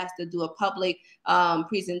here who has to do a public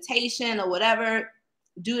presentation or whatever.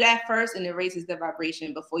 Do that first, and it raises the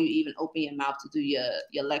vibration before you even open your mouth to do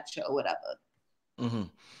your lecture or whatever.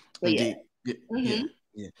 But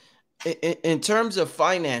in terms of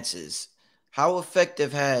finances, how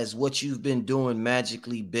effective has what you've been doing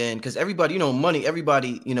magically been? Because everybody, you know, money,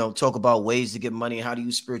 everybody, you know, talk about ways to get money and how to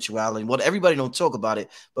use spirituality. Well, everybody don't talk about it,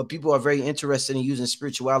 but people are very interested in using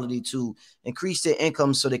spirituality to increase their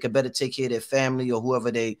income so they can better take care of their family or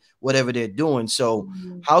whatever they're doing. So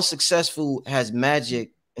how successful has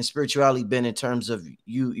magic and spirituality been in terms of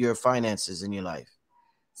your finances in your life?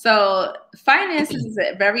 So finances is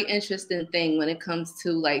a very interesting thing when it comes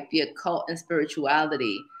to like the occult and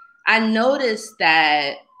spirituality. I noticed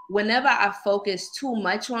that whenever I focus too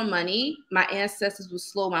much on money, my ancestors will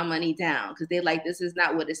slow my money down because they're like, this is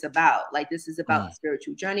not what it's about. Like, this is about the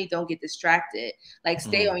spiritual journey. Don't get distracted. Like,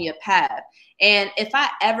 stay on your path. And if I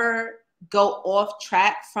ever go off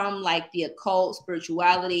track from like the occult,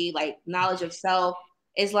 spirituality, like knowledge of self,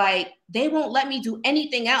 it's like they won't let me do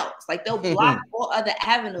anything else. Like, they'll block all other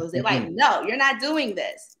avenues. They're like, no, you're not doing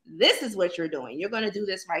this. This is what you're doing. You're going to do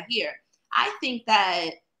this right here. I think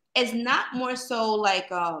that it's not more so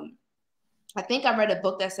like, I think I read a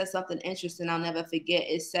book that said something interesting I'll never forget.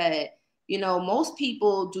 It said, you know, most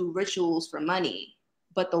people do rituals for money,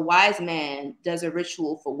 but the wise man does a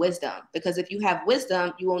ritual for wisdom. Because if you have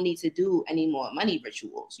wisdom, you won't need to do any more money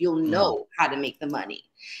rituals. You'll know how to make the money.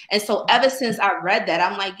 And so ever since I read that,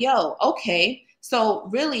 I'm like, yo, okay. So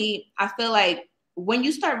really, I feel like when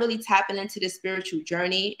you start really tapping into the spiritual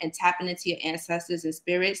journey and tapping into your ancestors and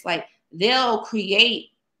spirits, like they'll create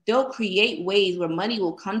ways where money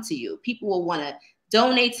will come to you. People will want to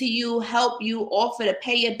donate to you, help you, offer to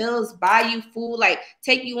pay your bills, buy you food, like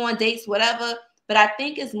take you on dates, whatever. But I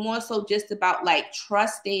think it's more so just about like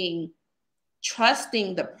trusting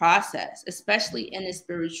the process, especially in a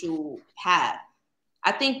spiritual path.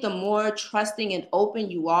 I think the more trusting and open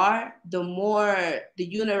you are, the more the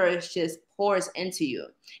universe just pours into you.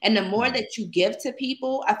 And the more that you give to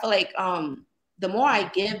people, I feel like the more I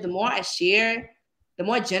give, the more I share, the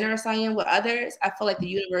more generous I am with others, I feel like the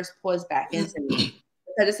universe pours back into me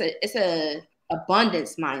because it's a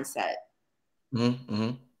abundance mindset. I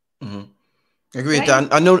agree with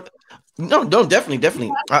that. I know. No,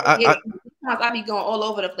 definitely. I be going all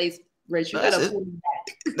over the place, Rich. You gotta pull me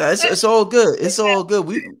back. It's all good. It's all good.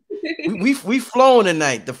 We flowing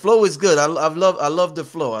tonight. The flow is good. I love the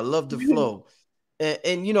flow. I love the flow.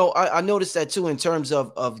 And you know, I noticed that too in terms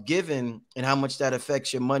of giving and how much that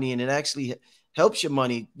affects your money, and it actually helps your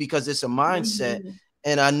money because it's a mindset.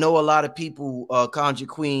 And I know a lot of people, Conjure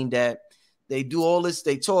Queen, that they do all this,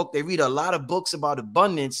 they talk, they read a lot of books about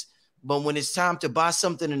abundance, but when it's time to buy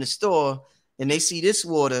something in the store and they see this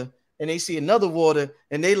water and they see another water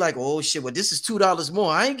and they like, oh shit, well, this is $2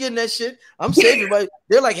 more. I ain't getting that shit. I'm saving, but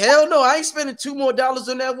they're like, hell no, I ain't spending $2 more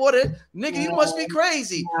on that water. Nigga, you must be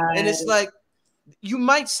crazy. And it's like, you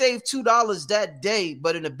might save $2 that day,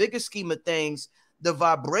 but in the bigger scheme of things, the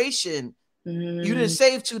vibration. You didn't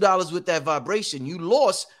save $2 with that vibration. You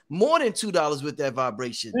lost more than $2 with that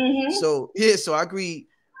vibration. So yeah, so I agree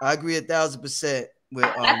 1,000% with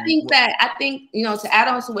I think, you know, to add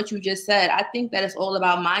on to what you just said, I think that it's all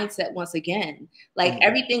about mindset once again. Like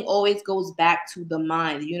everything always goes back to the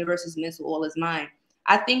mind. The universe is mental, all is mind.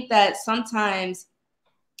 I think that sometimes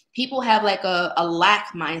people have like a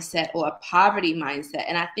lack mindset or a poverty mindset.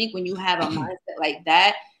 And I think when you have a mindset like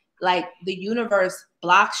that, like the universe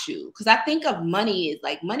blocks you. Because I think of money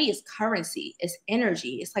is currency, it's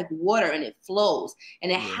energy, it's like water, and it flows,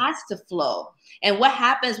 and it has to flow. And what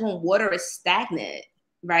happens when water is stagnant,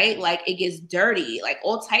 right? Like it gets dirty, like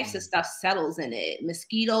all types of stuff settles in it,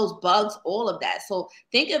 mosquitoes, bugs, all of that. So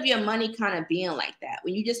think of your money kind of being like that.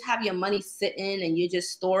 When you just have your money sitting and you're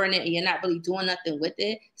just storing it and you're not really doing nothing with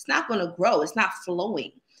it, it's not going to grow. It's not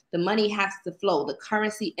flowing. The money has to flow. The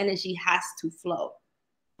currency energy has to flow.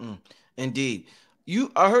 Indeed.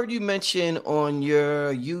 I heard you mention on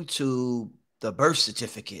your YouTube the birth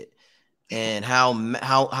certificate and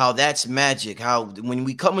how that's magic. How when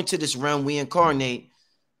we come into this realm, we incarnate.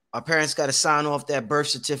 Our parents got to sign off that birth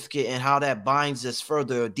certificate, and how that binds us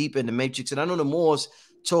further deep in the matrix. And I know the Moors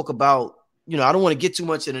talk about, you know, I don't want to get too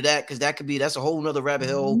much into that because that's a whole nother rabbit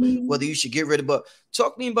hole, whether you should get rid of. But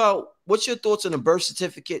talk to me about what's your thoughts on the birth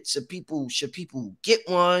certificate. Should people get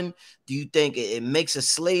one? Do you think it makes us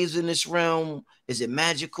slaves in this realm? Is it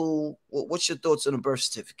magical? What's your thoughts on the birth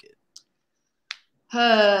certificate?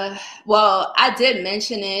 Well, I did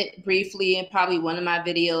mention it briefly in probably one of my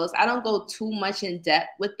videos. I don't go too much in depth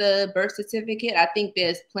with the birth certificate. I think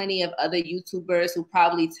there's plenty of other YouTubers who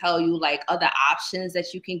probably tell you like other options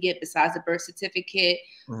that you can get besides the birth certificate.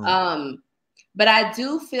 But I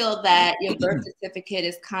do feel that your birth certificate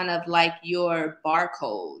is kind of like your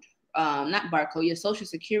barcode. Not barcode, your social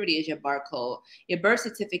security is your barcode. Your birth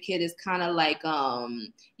certificate is kind of like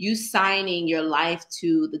you signing your life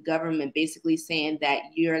to the government, basically saying that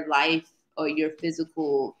your life or your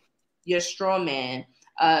physical, your straw man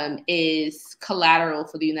is collateral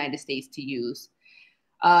for the United States to use.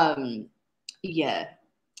 Yeah.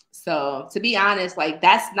 So to be honest, like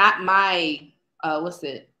that's not my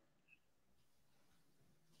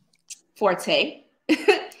forte.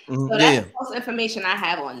 So that's the most information I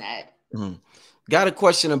have on that. Got a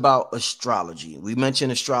question about astrology. We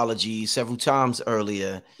mentioned astrology several times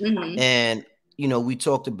earlier. And, you know, we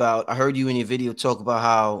talked about, I heard you in your video talk about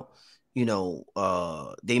how, you know,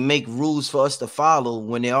 they make rules for us to follow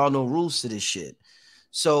when there are no rules to this shit.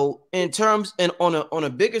 So in terms and on a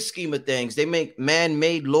bigger scheme of things, they make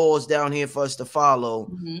man-made laws down here for us to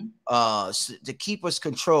follow to keep us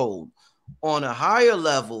controlled. On a higher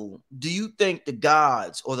level, do you think the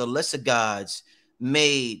gods or the lesser gods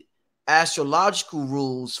made astrological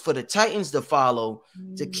rules for the Titans to follow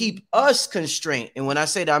to keep us constrained? And when I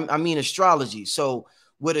say that, I mean astrology. So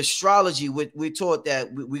with astrology, we're taught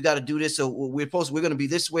that we got to do this. So we're going to be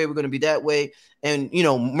this way. We're going to be that way. And, you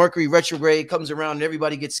know, Mercury retrograde comes around and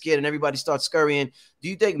everybody gets scared and everybody starts scurrying. Do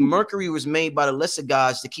you think Mercury was made by the lesser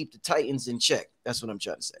gods to keep the Titans in check? That's what I'm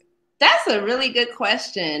trying to say. That's a really good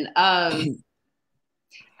question.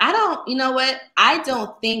 You know what? I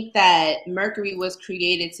don't think that Mercury was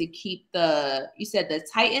created to keep you said the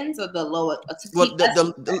Titans or the lower?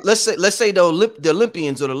 Let's say the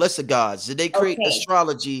Olympians or the lesser gods. Did they create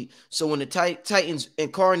astrology so when the Titans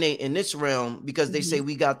incarnate in this realm, because they say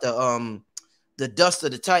we got the dust of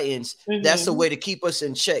the Titans, that's a way to keep us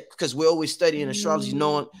in check because we're always studying astrology,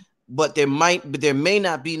 knowing, but there may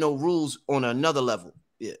not be no rules on another level.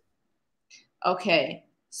 Yeah. Okay.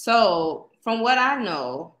 So from what I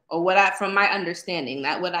know, or from my understanding,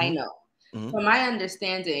 not what I know, from my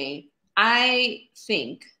understanding, I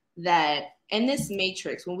think that in this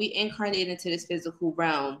matrix, when we incarnate into this physical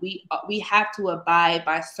realm, we have to abide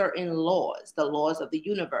by certain laws, the laws of the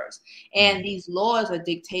universe. And these laws are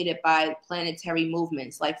dictated by planetary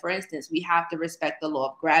movements. Like, for instance, we have to respect the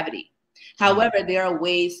law of gravity. However, there are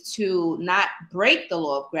ways to not break the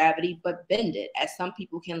law of gravity, but bend it, as some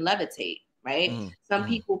people can levitate. Right? Some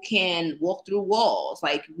people can walk through walls.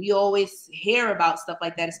 Like we always hear about stuff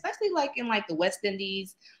like that, especially like in like the West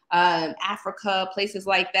Indies, Africa, places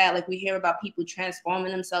like that. Like we hear about people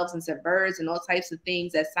transforming themselves into birds and all types of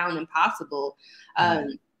things that sound impossible.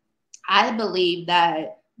 I believe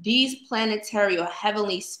that these planetary or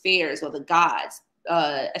heavenly spheres or the gods,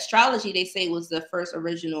 astrology, they say, was the first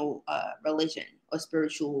original religion or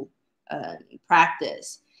spiritual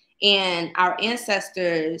practice. And our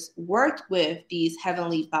ancestors worked with these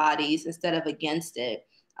heavenly bodies instead of against it.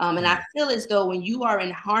 And I feel as though when you are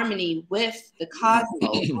in harmony with the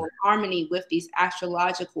cosmos, or in harmony with these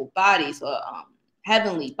astrological bodies or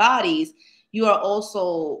heavenly bodies, you are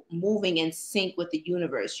also moving in sync with the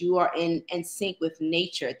universe. You are in sync with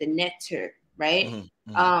nature, the nectar, right?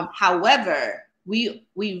 However, we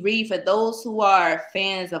read, for those who are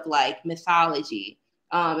fans of like mythology,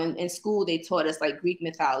 in school they taught us like Greek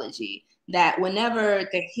mythology, that whenever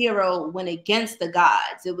the hero went against the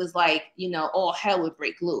gods, it was like, you know, all hell would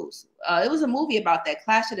break loose. It was a movie about that,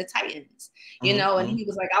 Clash of the Titans, you know, and he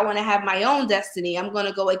was like, I want to have my own destiny. I'm going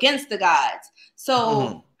to go against the gods.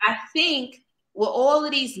 So I think what all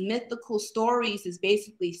of these mythical stories is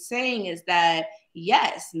basically saying is that,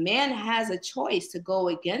 yes, man has a choice to go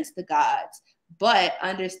against the gods, but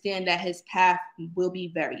understand that his path will be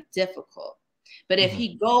very difficult. But if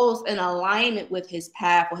he goes in alignment with his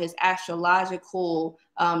path or his astrological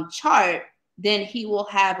chart, then he will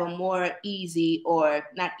have a more easy, or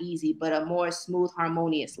not easy, but a more smooth,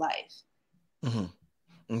 harmonious life.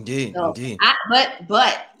 Indeed, so, indeed.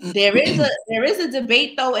 But there is a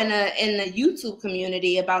debate though in the YouTube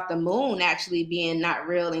community about the moon actually being not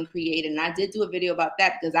real and created. And I did do a video about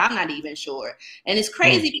that because I'm not even sure. And it's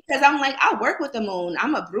crazy because I'm like, I work with the moon.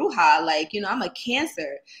 I'm a Bruja, like, you know, I'm a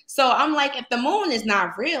Cancer. So I'm like, if the moon is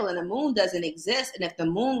not real and the moon doesn't exist, and if the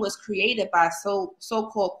moon was created by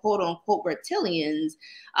so-called quote unquote reptilians,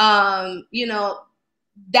 you know,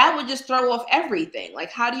 that would just throw off everything.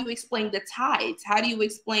 Like, how do you explain the tides? How do you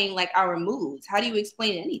explain like our moods? How do you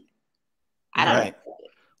explain anything? I don't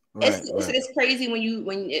know. It's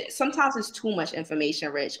crazy sometimes it's too much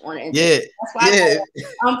information rich on the internet. That's why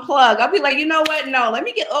I unplug. I'll be like, you know what? No, let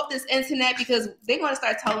me get off this internet, because they're going to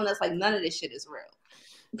start telling us like none of this shit is real.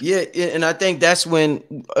 Yeah, and I think that's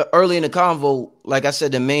when early in the convo, like I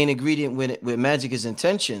said, the main ingredient with magic is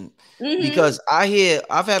intention. Because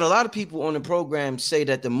I've had a lot of people on the program say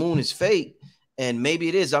that the moon is fake, and maybe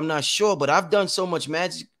it is. I'm not sure, but I've done so much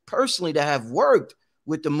magic personally that have worked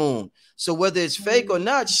with the moon. So whether it's fake or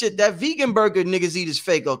not, shit, that vegan burger niggas eat is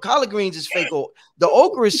fake, or collard greens is fake, or the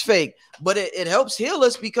okra is fake, but it helps heal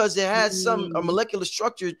us because it has a molecular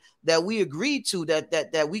structure that we agreed to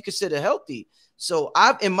that we consider healthy. So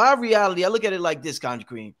in my reality, I look at it like this, Conjure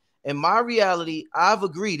Queen. In my reality, I've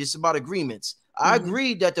agreed. It's about agreements. I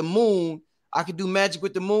agreed that the moon, I could do magic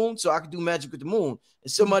with the moon, so I could do magic with the moon. In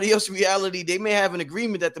somebody else's reality, they may have an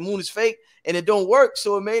agreement that the moon is fake and it don't work,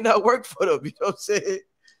 so it may not work for them. You know what I'm saying?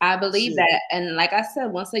 I believe that. And like I said,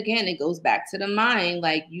 once again, it goes back to the mind.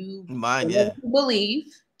 Like you believe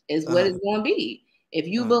is what it's going to be. If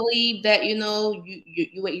you believe that, you know,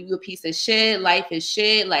 you a piece of shit, life is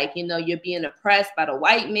shit, like, you know, you're being oppressed by the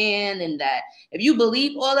white man, and that if you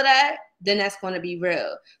believe all of that, then that's going to be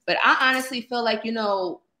real. But I honestly feel like, you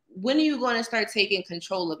know, when are you going to start taking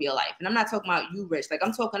control of your life? And I'm not talking about you, Rich. Like,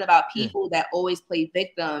 I'm talking about people that always play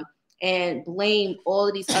victim and blame all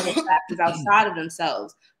of these other factors outside of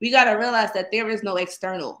themselves. We got to realize that there is no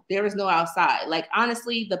external, there is no outside. Like,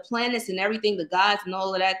 honestly, the planets and everything, the gods and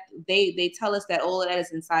all of that, they tell us that all of that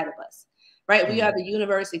is inside of us, right? We are the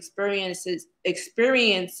universe experiencing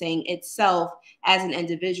itself as an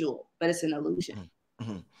individual, but it's an illusion.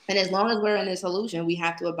 And as long as we're in this illusion, we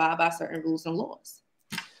have to abide by certain rules and laws.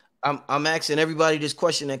 I'm asking everybody this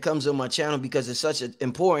question that comes on my channel because it's such an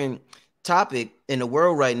important topic in the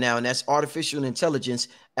world right now, and that's artificial intelligence.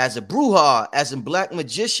 As a Bruja, as a black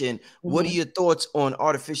magician, what are your thoughts on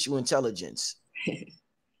artificial intelligence?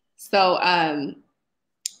 So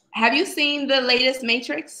have you seen the latest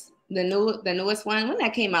Matrix, the newest one, when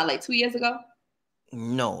that came out like 2 years ago?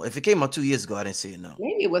 No, if it came out 2 years ago, I didn't see it. No,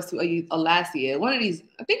 maybe it was last year. One of these,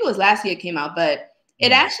 I think it was last year it came out, but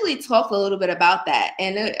it actually talked a little bit about that.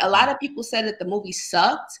 And a lot of people said that the movie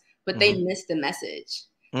sucked, but they missed the message.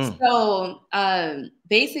 So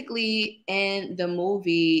basically in the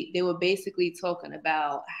movie, they were basically talking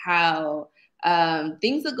about how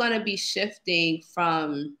things are going to be shifting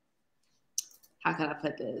from, how can I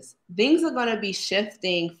put this? Things are going to be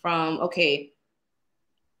shifting from, okay,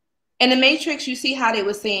 in the Matrix, you see how they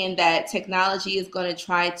were saying that technology is going to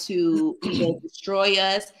try to either destroy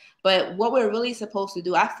us. But what we're really supposed to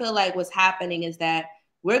do, I feel like what's happening is that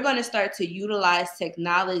we're going to start to utilize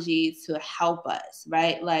technology to help us,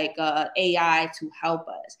 right? Like AI to help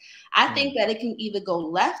us. I think that it can either go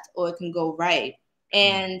left or it can go right.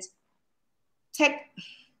 And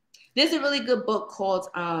there's a really good book called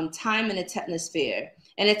Time in the Technosphere.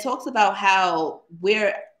 And it talks about how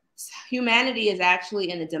humanity is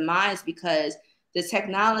actually in a demise because the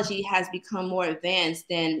technology has become more advanced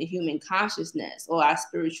than the human consciousness or our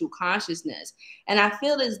spiritual consciousness. And I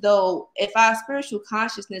feel as though if our spiritual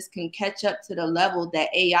consciousness can catch up to the level that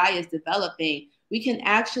AI is developing, we can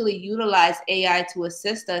actually utilize AI to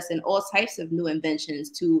assist us in all types of new inventions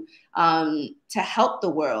to help the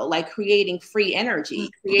world, like creating free energy,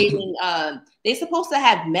 creating, they're supposed to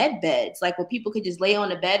have med beds, like where people could just lay on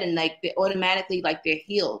the bed and like they automatically, like they're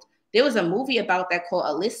healed. There was a movie about that called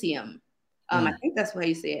Elysium. I think that's what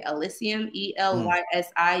you say it, Elysium,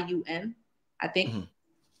 Elysium, I think.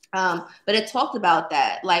 But it talked about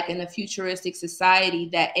that, like in a futuristic society,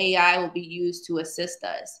 that AI will be used to assist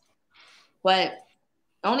us. But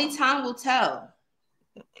only time will tell.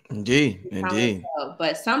 Indeed, indeed.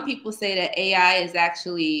 But some people say that AI is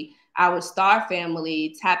actually our star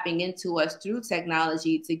family tapping into us through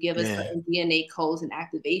technology to give us certain DNA codes and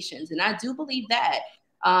activations. And I do believe that.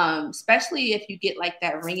 Especially if you get like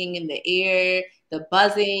that ringing in the ear, the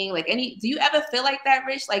buzzing, like do you ever feel like that,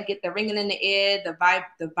 Rich? Like get the ringing in the ear,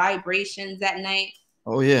 the vibrations at night?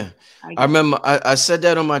 Oh yeah, I remember I said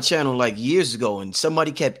that on my channel like years ago, and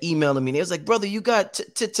somebody kept emailing me. They was like, "Brother, you got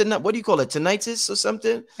what do you call it, tinnitus or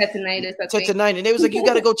something?" Tetanitis, I think. Tetanitis, and they was like, "You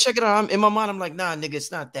got to go check it out." In my mind, I'm like, "Nah, nigga,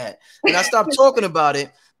 it's not that." And I stopped talking about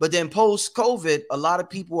it. But then post COVID, a lot of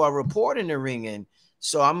people are reporting the ringing.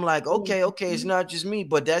 So I'm like, okay, it's not just me,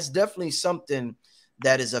 but that's definitely something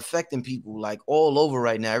that is affecting people like all over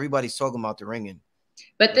right now. Everybody's talking about the ringing.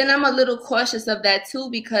 But then I'm a little cautious of that too,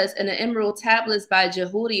 because in the Emerald Tablets by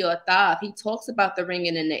Jehudi or Thav, he talks about the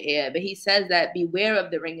ringing in the air, but he says that beware of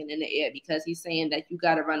the ringing in the air, because he's saying that you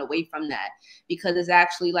got to run away from that, because it's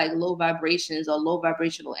actually like low vibrations or low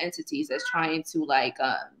vibrational entities that's trying to like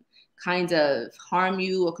kind of harm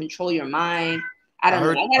you or control your mind. I don't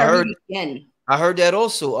know. I gotta read it again. I heard that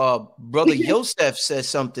also. Brother Yosef says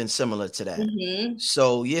something similar to that.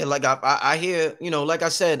 So yeah, like I hear, like I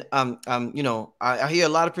said, I hear a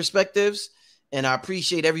lot of perspectives, and I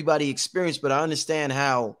appreciate everybody's experience, but I understand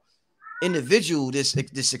how individual this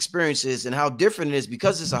experience is and how different it is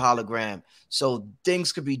because it's a hologram. So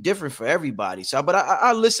things could be different for everybody. So, but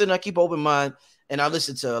I listen, I keep open mind, and I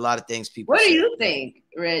listen to a lot of things people say. What do you think,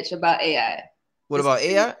 Rich, about AI? What about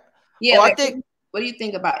AI? Yeah, I think. What do you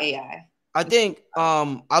think about AI? I think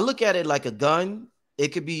I look at it like a gun.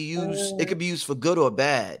 It could be used for good or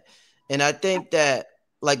bad. And I think that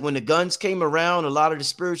like when the guns came around, a lot of the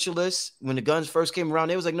spiritualists, when the guns first came around,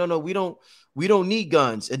 they was like, no, we don't need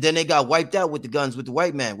guns. And then they got wiped out with the guns with the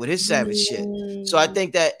white man, with his savage shit. So I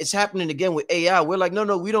think that it's happening again with AI. We're like,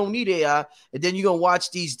 no, we don't need AI. And then you're gonna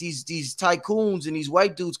watch these tycoons and these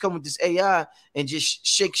white dudes come with this AI and just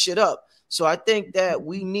shake shit up. So I think that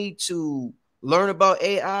we need to learn about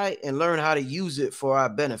AI and learn how to use it for our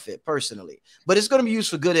benefit personally. But it's going to be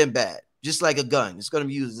used for good and bad, just like a gun. It's going to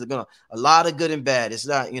be used a lot of good and bad. It's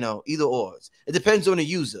not, either or. It depends on the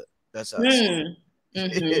user. That's us.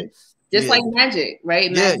 Just like magic,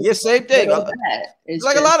 right? Magic same thing. It's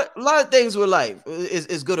like just... a lot of things with life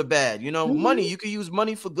is good or bad. Money, you can use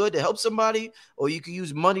money for good to help somebody, or you can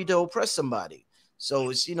use money to oppress somebody.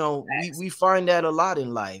 So it's, we find that a lot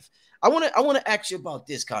in life. I want to ask you about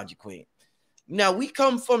this, Conjure Queen. Now we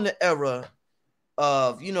come from the era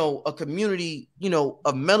of, a community,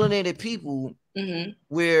 of melanated people,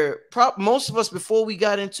 where most of us, before we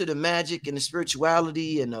got into the magic and the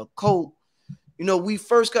spirituality and the occult, we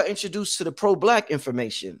first got introduced to the pro-black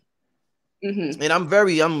information. And I'm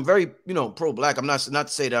very, pro-black. I'm not to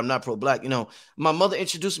say that I'm not pro-black. My mother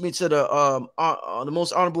introduced me to the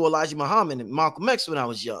most honorable Elijah Muhammad and Malcolm X when I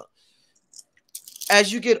was young.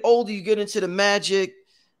 As you get older, you get into the magic,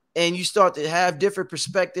 and you start to have different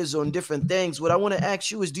perspectives on different things. What I want to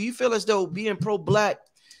ask you is, do you feel as though being pro-black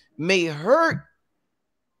may hurt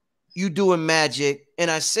you doing magic?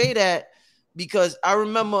 And I say that because I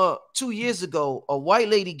remember 2 years ago, a white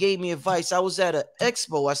lady gave me advice. I was at an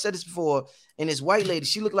expo. I said this before. And this white lady,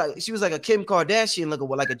 she was like a Kim Kardashian looking,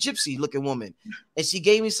 like a gypsy looking woman. And she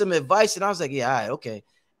gave me some advice. And I was like, yeah, all right, okay.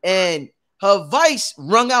 And her advice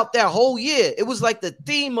rung out that whole year. It was like the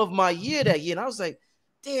theme of my year that year. And I was like,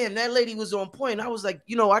 damn, that lady was on point. I was like,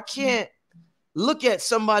 I can't look at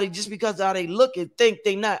somebody just because how they look and think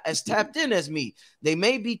they not as tapped in as me. They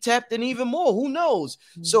may be tapped in even more. Who knows?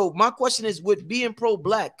 So my question is, with being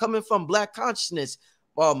pro-black, coming from black consciousness,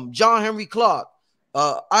 John Henry Clark,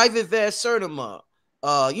 Ivan Van Sertima,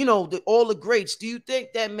 all the greats, do you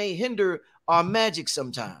think that may hinder our magic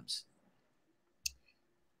sometimes?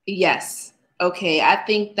 Yes. Okay. I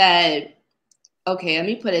think that, okay, let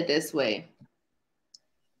me put it this way.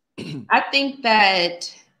 I think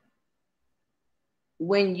that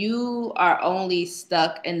when you are only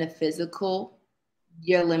stuck in the physical,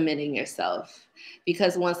 you're limiting yourself.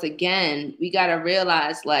 Because once again, we got to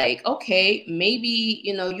realize, like, okay, maybe,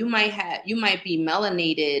 you know, you might be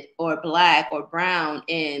melanated or black or brown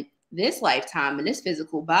in this lifetime, in this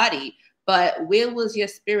physical body, but where was your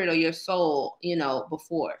spirit or your soul, you know,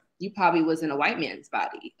 before? You probably was in a white man's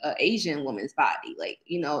body, an Asian woman's body, like,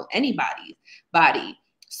 you know, anybody's body.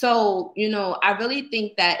 So, you know, I really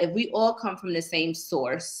think that if we all come from the same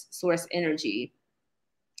source energy,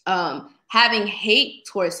 having hate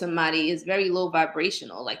towards somebody is very low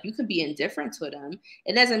vibrational. Like, you could be indifferent to them.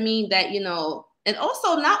 It doesn't mean that, you know, and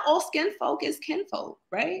also not all skin folk is kinfolk,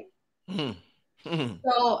 right?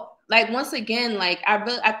 So, like, once again, like,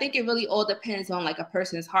 I think it really all depends on like a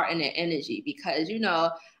person's heart and their energy, because, you know,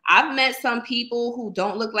 I've met some people who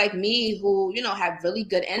don't look like me who, you know, have really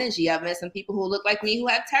good energy. I've met some people who look like me who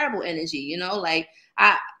have terrible energy, you know, like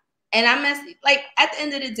like, at the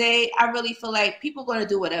end of the day, I really feel like people are going to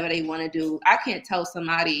do whatever they want to do. I can't tell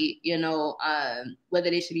somebody, you know, whether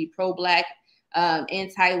they should be pro-black,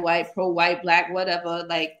 anti-white, pro-white, black, whatever.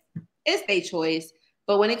 Like, it's their choice.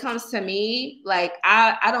 But when it comes to me, like,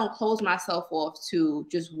 I don't close myself off to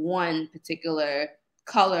just one particular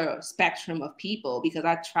color or spectrum of people, because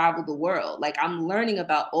I travel the world. Like, I'm learning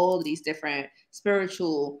about all of these different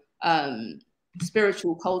spiritual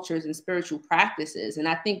cultures and spiritual practices. And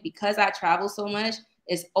I think because I travel so much,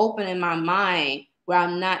 it's opening my mind where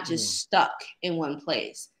I'm not just stuck in one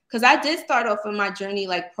place. Because I did start off in my journey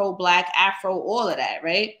like pro-black, Afro, all of that,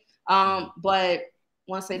 right? But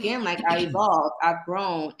once again, like, I evolved, I've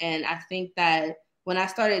grown. And I think that when I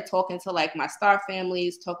started talking to like my star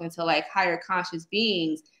families, talking to like higher conscious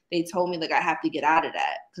beings, they told me like I have to get out of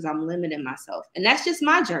that because I'm limiting myself. And that's just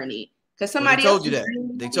my journey. Because somebody else told you that.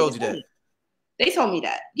 They told you that. They told me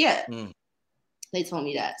that. Yeah. They told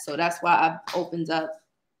me that. So that's why I've opened up,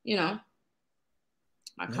 you know,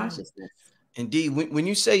 my consciousness. Indeed. When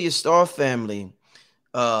you say your star family,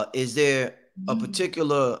 is there a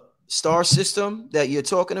particular star system that you're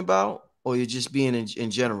talking about, or you're just being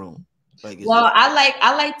in general? Like, well, I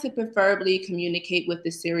like to preferably communicate with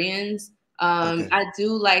the Syrians. Okay. I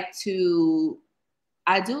do like to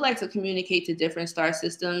communicate to different star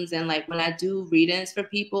systems. And like, when I do readings for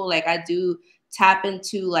people, like, I do tap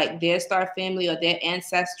into like their star family or their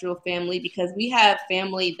ancestral family, because we have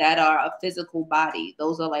family that are a physical body.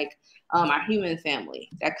 Those are like our human family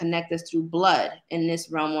that connect us through blood in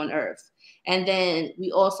this realm on earth. And then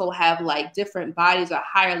we also have like different bodies or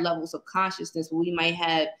higher levels of consciousness where we might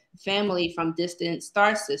have family from distant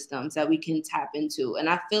star systems that we can tap into. And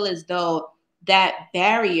I feel as though that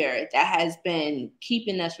barrier that has been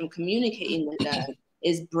keeping us from communicating with them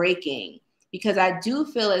is breaking, because I do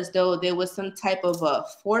feel as though there was some type of a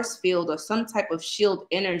force field or some type of shield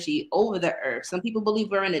energy over the earth. Some people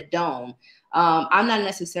believe we're in a dome. I'm not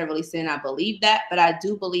necessarily saying I believe that, but I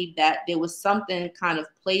do believe that there was something kind of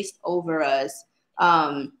placed over us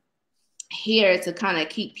here to kind of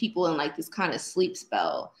keep people in like this kind of sleep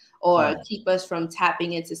spell, or keep us from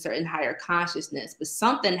tapping into certain higher consciousness. But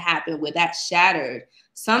something happened where that shattered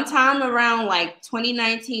sometime around like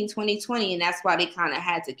 2019, 2020. And that's why they kind of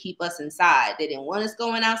had to keep us inside. They didn't want us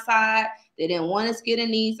going outside. They didn't want us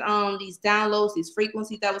getting these downloads, these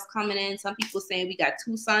frequencies that was coming in. Some people saying we got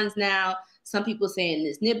 2 suns now. Some people saying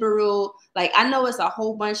this Nibiru. Like, I know it's a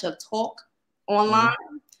whole bunch of talk online,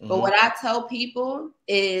 but what I tell people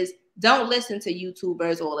is, don't listen to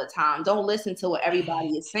YouTubers all the time. Don't listen to what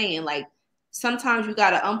everybody is saying. Like, sometimes you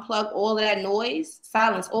got to unplug all of that noise,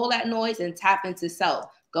 silence all that noise, and tap into self.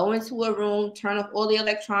 Go into a room, turn off all the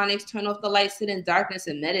electronics, turn off the lights, sit in darkness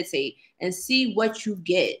and meditate and see what you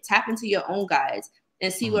get. Tap into your own guides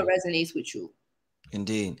and see what resonates with you.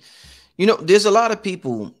 Indeed. You know, there's a lot of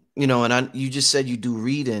people, you know, and you just said you do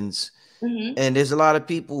readings, and there's a lot of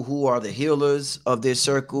people who are the healers of their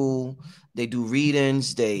circle. They do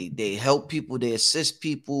readings, they help people, they assist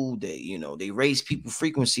people, they raise people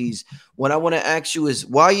frequencies. What I want to ask you is,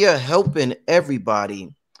 while you're helping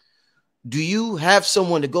everybody, do you have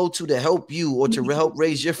someone to go to help you or to help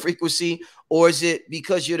raise your frequency? Or is it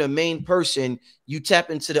because you're the main person, you tap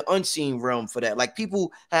into the unseen realm for that? Like,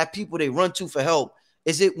 people have people they run to for help.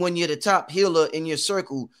 Is it when you're the top healer in your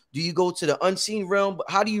circle, do you go to the unseen realm?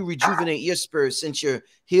 How do you rejuvenate your spirit since you're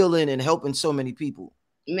healing and helping so many people?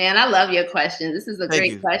 Man, I love your question. This is a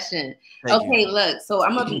great question. Okay, look, so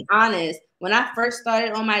I'm gonna be honest. When I first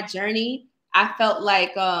started on my journey, I felt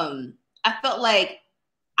like I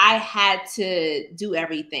had to do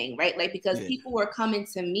everything, right? Like, because people were coming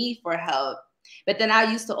to me for help. But then I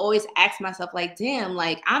used to always ask myself, like, damn,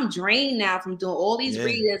 like, I'm drained now from doing all these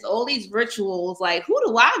readings, all these rituals. Like, who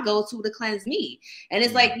do I go to cleanse me? And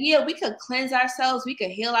it's like, yeah, we could cleanse ourselves, we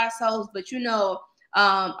could heal ourselves, but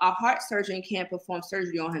a heart surgeon can't perform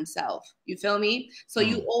surgery on himself. You feel me? So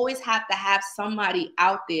you always have to have somebody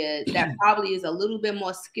out there that probably is a little bit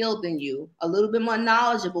more skilled than you, a little bit more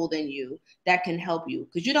knowledgeable than you, that can help you.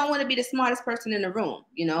 Because you don't want to be the smartest person in the room.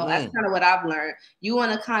 You know, that's kind of what I've learned. You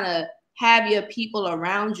want to kind of have your people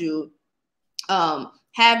around you,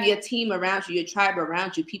 have your team around you, your tribe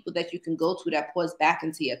around you, people that you can go to that pours back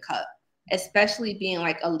into your cup. Especially being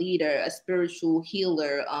like a leader, a spiritual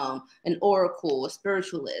healer, an oracle, a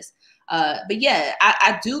spiritualist. But yeah,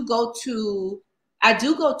 I do go to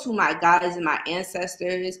my guides and my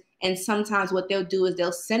ancestors, and sometimes what they'll do is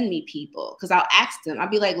they'll send me people, because I'll ask them. I'll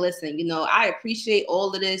be like, listen, you know, I appreciate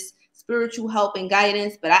all of this spiritual help and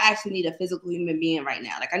guidance, but I actually need a physical human being right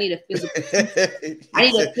now. Like I need a physical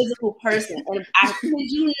person. And I kid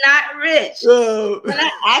you not, Rich. When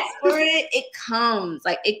I ask for it, it comes.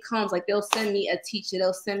 Like they'll send me a teacher,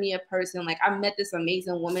 they'll send me a person. Like I met this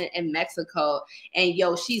amazing woman in Mexico, and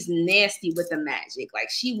yo, she's nasty with the magic. Like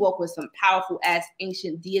she worked with some powerful ass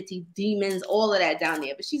ancient deity demons, all of that down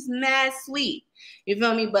there. But she's mad sweet. You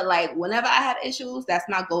feel me? But like whenever I have issues, that's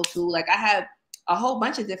my go-to. Like I have a whole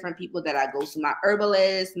bunch of different people that I go to, my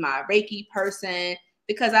herbalist, my Reiki person,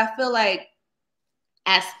 because I feel like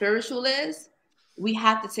as spiritualists, we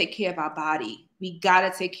have to take care of our body. We got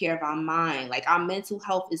to take care of our mind. Like our mental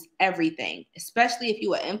health is everything, especially if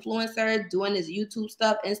you're an influencer doing this YouTube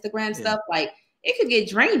stuff, Instagram stuff. Like it could get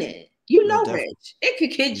draining. You know, Rich, it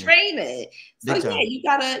could get draining. So you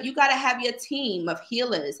gotta have your team of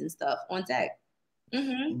healers and stuff on deck.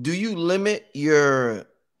 Do you limit your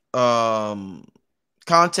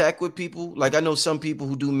contact with people? Like I know some people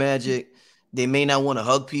who do magic, they may not want to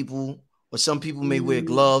hug people, or some people may wear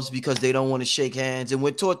gloves because they don't want to shake hands. And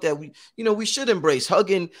we're taught that we should embrace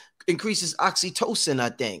hugging, increases oxytocin, I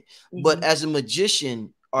think. But as a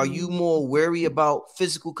magician, are you more wary about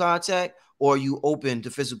physical contact, or are you open to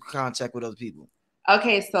physical contact with other people?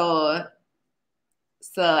 Okay, so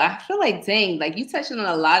I feel like, dang, like you touching on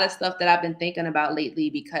a lot of stuff that I've been thinking about lately,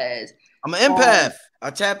 because I'm an empath. I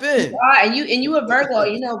tap in. And you a Virgo.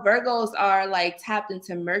 You know, Virgos are like tapped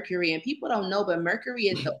into Mercury, and people don't know, but Mercury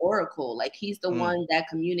is the oracle. Like he's the one that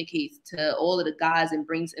communicates to all of the gods and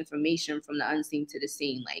brings information from the unseen to the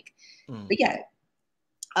seen. Like, but yeah.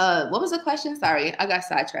 What was the question? Sorry, I got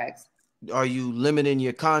sidetracked. Are you limiting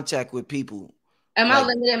your contact with people? Am I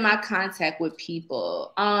limiting my contact with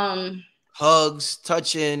people? Hugs,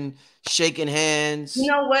 touching, shaking hands. You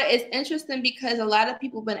know what? It's interesting because a lot of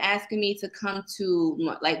people have been asking me to come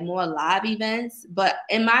to like more live events, but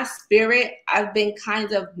in my spirit, I've been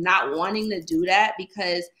kind of not wanting to do that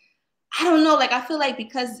because I don't know. Like I feel like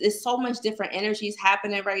because it's so much different energies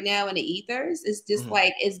happening right now in the ethers, it's just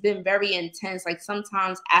like it's been very intense. Like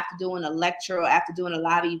sometimes after doing a lecture or after doing a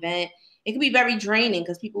live event, it can be very draining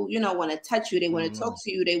because people, you know, want to touch you, they want to talk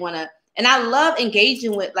to you, they want to. And I love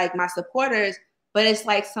engaging with like my supporters, but it's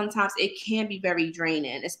like sometimes it can be very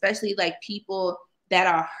draining, especially like people that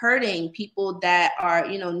are hurting, people that are,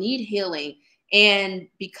 you know, need healing. And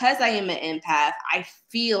because I am an empath, I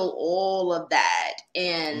feel all of that.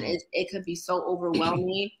 And it could be so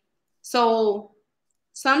overwhelming. So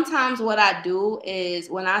sometimes what I do is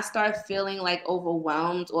when I start feeling like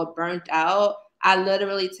overwhelmed or burnt out, I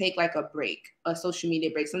literally take like a break, a social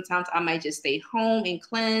media break. Sometimes I might just stay home and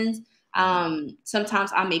cleanse.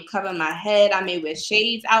 Sometimes I may cover my head. I may wear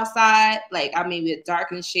shades outside. Like I may wear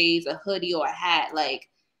darkened shades, a hoodie or a hat, like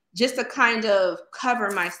just to kind of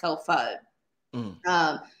cover myself up.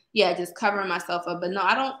 Just covering myself up. But no,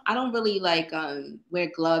 I don't really like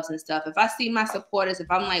wear gloves and stuff. If I see my supporters, if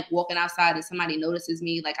I'm like walking outside and somebody notices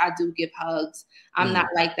me, like I do give hugs. I'm not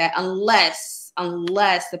like that unless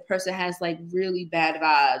the person has like really bad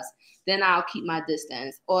vibes. Then I'll keep my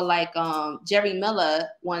distance. Or like Jerry Miller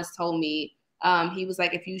once told me, he was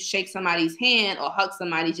like, if you shake somebody's hand or hug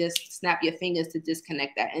somebody, just snap your fingers to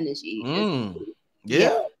disconnect that energy.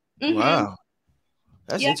 Wow.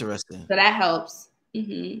 That's interesting. So that helps.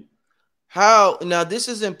 How now this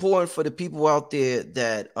is important for the people out there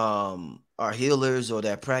that are healers or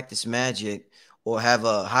that practice magic or have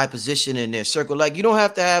a high position in their circle. Like you don't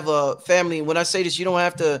have to have a family. When I say this, you don't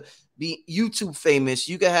have to be YouTube famous.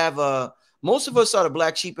 You can have most of us are the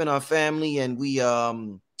black sheep in our family, and we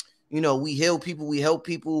we heal people, we help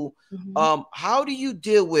people. How do you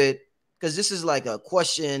deal with, because this is like a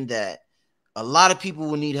question that a lot of people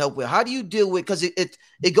will need help with. How do you deal with, because it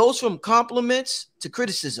goes from compliments to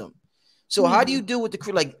criticism. So how do you deal with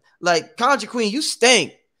the like Conjure Queen, you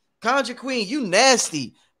stink. Conjure Queen, you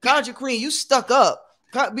nasty. Conjure Queen, you stuck up.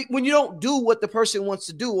 When you don't do what the person wants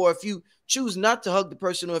to do, or if you choose not to hug the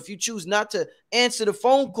person, or if you choose not to answer the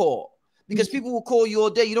phone call, because people will call you all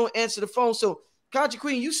day, you don't answer the phone. So Conjure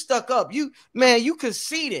Queen, you stuck up. You, man, you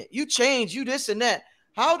conceited. You changed. You this and that.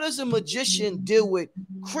 How does a magician deal with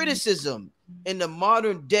criticism in the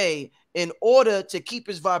modern day in order to keep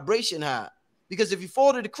his vibration high? Because if you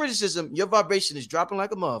fall to the criticism, your vibration is dropping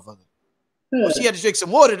like a motherfucker. Oh, she had to drink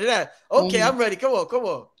some water to that. Okay, I'm ready. Come on, come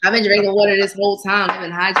on. I've been drinking water this whole time. I've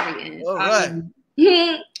been hydrating. All right.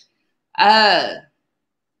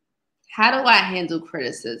 How do I handle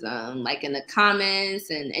criticism? Like in the comments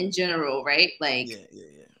and in general, right? Like,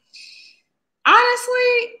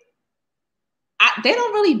 honestly, they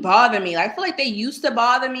don't really bother me. I feel like they used to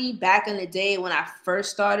bother me back in the day when I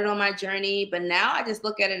first started on my journey, but now I just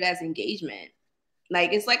look at it as engagement.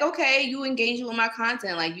 Like, it's like, okay, you engage with my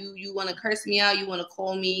content. Like, you want to curse me out. You want to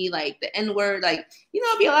call me, like, the N-word. Like, you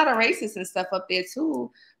know, be a lot of racist and stuff up there, too.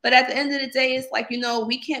 But at the end of the day, it's like, you know,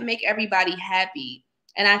 we can't make everybody happy.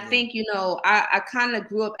 And I think, you know, I kind of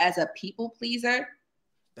grew up as a people pleaser.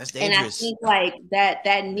 That's dangerous. And I think, like,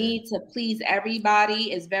 that need to please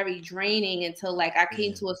everybody is very draining until, like, I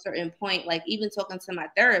came to a certain point, like, even talking to my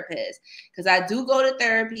therapist, because I do go to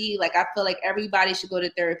therapy. Like, I feel like everybody should go to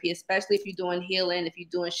therapy, especially if you're doing healing, if you're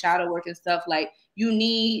doing shadow work and stuff. Like, you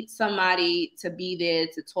need somebody to be there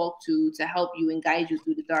to talk to help you and guide you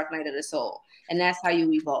through the dark night of the soul. And that's how you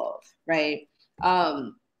evolve, right?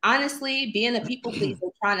 Honestly, being a people pleaser,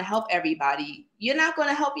 trying to help everybody, you're not going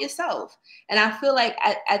to help yourself. And I feel like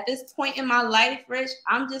at this point in my life, Rich,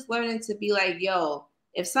 I'm just learning to be like, yo,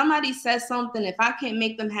 if somebody says something, if I can't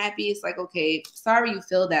make them happy, it's like, okay, sorry you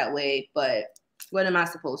feel that way, but what am I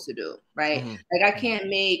supposed to do, right? Like, I can't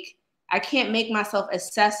make myself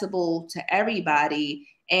accessible to everybody.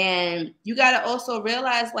 And you got to also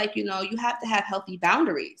realize, like, you know, you have to have healthy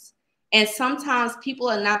boundaries. And sometimes people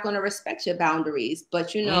are not going to respect your boundaries,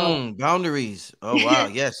 but you know, boundaries. Oh wow,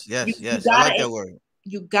 yes. I like that word.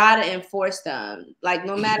 You gotta enforce them, like,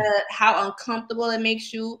 no matter how uncomfortable it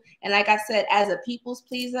makes you. And like I said, as a people's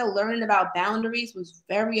pleaser, learning about boundaries was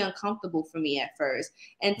very uncomfortable for me at first,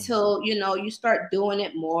 until you know, you start doing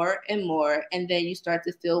it more and more, and then you start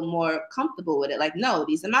to feel more comfortable with it. Like, no,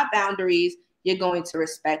 these are my boundaries. You're going to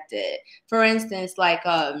respect it. For instance, like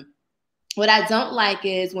what I don't like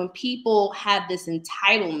is when people have this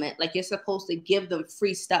entitlement, like you're supposed to give them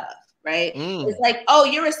free stuff, right? It's like, oh,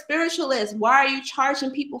 you're a spiritualist. Why are you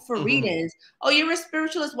charging people for readings? Oh, you're a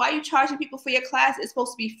spiritualist. Why are you charging people for your class? It's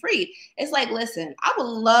supposed to be free. It's like, listen, I would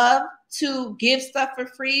love to give stuff for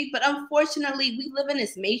free, but unfortunately, we live in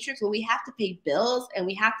this matrix where we have to pay bills and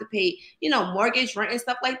we have to pay, you know, mortgage, rent, and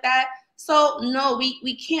stuff like that. So no,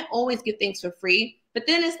 we can't always get things for free. But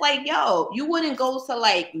then it's like, yo, you wouldn't go to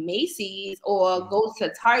like Macy's or go to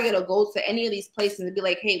Target or go to any of these places and be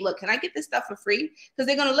like, hey, look, can I get this stuff for free? Because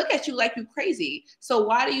they're going to look at you like you crazy. So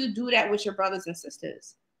why do you do that with your brothers and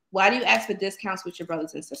sisters? Why do you ask for discounts with your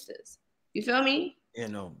brothers and sisters? You feel me? You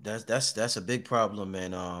know, that's a big problem.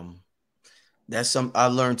 And that's I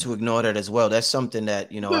learned to ignore that as well. That's something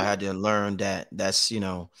that, you know, I had to learn that's, you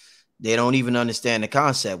know, they don't even understand the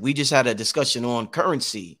concept. We just had a discussion on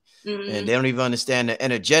currency. And they don't even understand the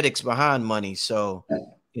energetics behind money. So,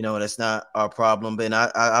 you know, that's not our problem. But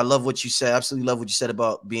I love what you said. Absolutely love what you said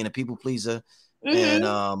about being a people pleaser. And,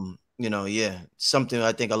 you know, yeah, something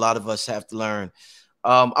I think a lot of us have to learn.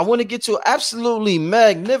 I want to get to an absolutely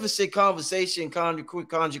magnificent conversation,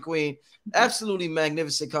 Conjure Queen. Absolutely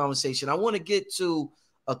magnificent conversation. I want to get to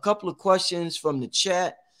a couple of questions from the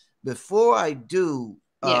chat. Before I do,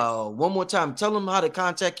 one more time, tell them how to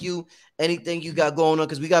contact you, anything you got going on,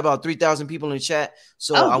 because we got about 3,000 people in the chat.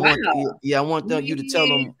 So I want you to tell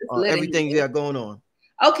them everything you got going on.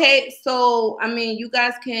 Okay, so I mean, you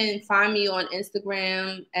guys can find me on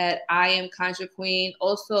Instagram at I am Conjure Queen.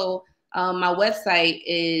 Also, my website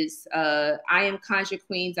is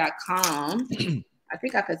iamconjurequeen.com. I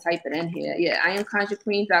think I could type it in here. Yeah,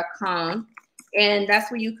 iamconjurequeen.com. And that's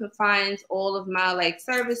where you can find all of my like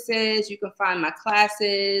services. You can find my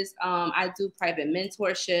classes. I do private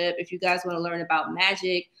mentorship if you guys want to learn about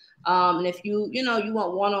magic. And if you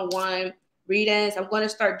want one-on-one readings, I'm going to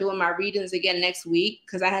start doing my readings again next week,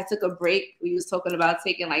 because I had took a break. We was talking about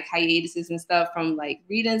taking like hiatuses and stuff from like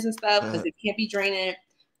readings and stuff, because it can't be draining.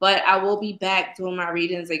 But I will be back doing my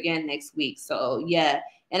readings again next week. So yeah.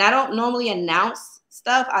 And I don't normally announce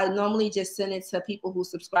stuff. I normally just send it to people who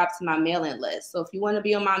subscribe to my mailing list. So if you want to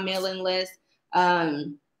be on my mailing list,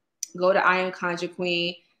 go to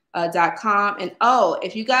iamconjurequeen.com. And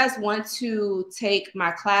if you guys want to take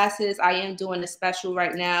my classes, I am doing a special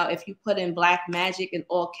right now. If you put in Black Magic in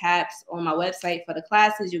all caps on my website for the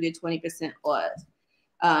classes, you get 20% off.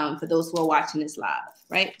 For those who are watching this live,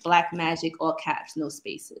 right? Black Magic, all caps, no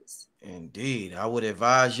spaces. Indeed. I would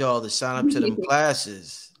advise y'all to sign up to them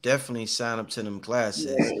classes. Definitely sign up to them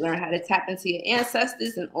classes. Yeah, learn how to tap into your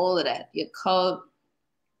ancestors and all of that. Your code.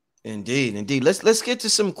 Indeed, indeed. Let's get to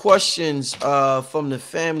some questions from the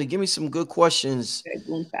family. Give me some good questions.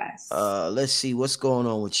 Boom fast. Let's see what's going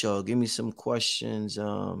on with y'all. Give me some questions.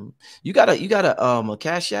 You got a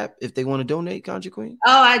Cash App if they want to donate, Conjure Queen?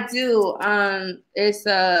 Oh, I do. It's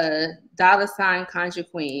a $ Conjure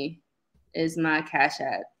Queen is my Cash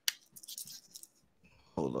App.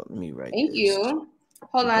 Hold on, let me write. Thank you.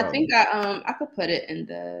 Hold on, I think I could put it in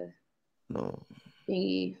the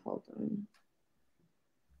thingy. Hold on.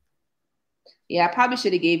 Yeah, I probably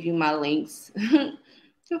should have gave you my links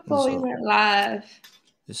before we went live.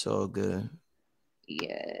 It's all good.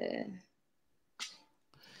 Yeah.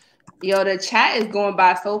 Yo, the chat is going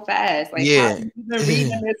by so fast. Like, how are you even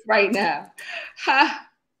reading this right now?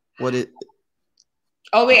 What it?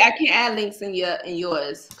 Oh wait, I can't add links in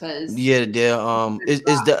yours because they're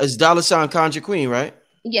it's $ Conjure Queen, right?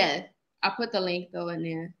 Yeah, I put the link though in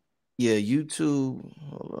there. Yeah, YouTube.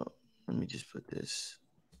 Hold on, let me just put this.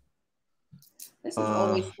 This is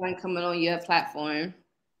always fun coming on your platform.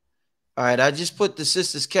 All right, I just put the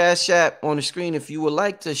sisters Cash App on the screen. If you would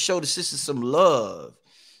like to show the sisters some love,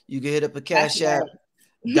 you can hit up a Cash App,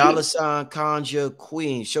 $ Conjure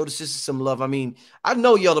Queen. Show the sisters some love. I mean, I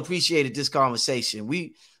know y'all appreciated this conversation.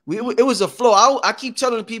 It was a flow. I keep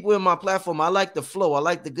telling the people in my platform, I like the flow. I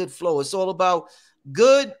like the good flow. It's all about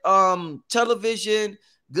good television,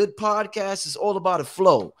 good podcasts. It's all about a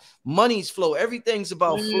flow. Money's flow. Everything's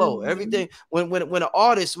about flow. Everything. When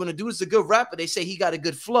a dude is a good rapper, they say he got a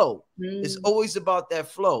good flow. It's always about that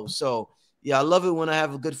flow. So yeah, I love it when I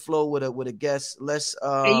have a good flow with a guest. Let's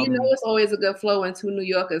and you know it's always a good flow when two New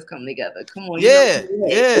Yorkers come together. Come on,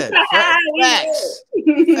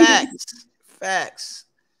 Facts.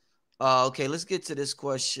 Okay, let's get to this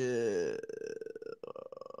question.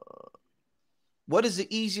 What is the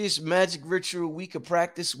easiest magic ritual we could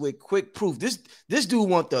practice with quick proof? This dude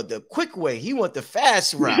want the quick way. He want the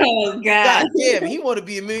fast route. Oh God damn, he want to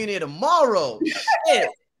be a millionaire tomorrow. Shit.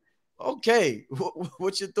 Okay,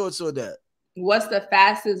 what's your thoughts on that? What's the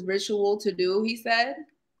fastest ritual to do? He said.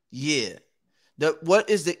 Yeah. What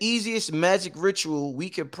is the easiest magic ritual we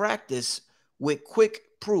can practice with quick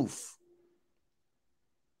proof?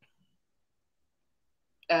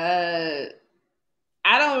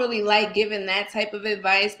 I don't really like giving that type of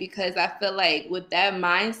advice because I feel like with that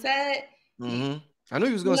mindset, I knew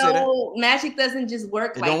he was going to say that. Magic doesn't just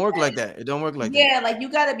work like that. It don't work like that. It don't work like that. Yeah, like you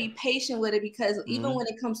got to be patient with it because even when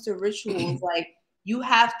it comes to rituals, like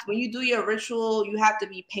when you do your ritual, you have to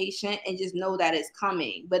be patient and just know that it's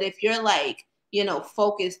coming. But if you're like,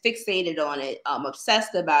 focused, fixated on it,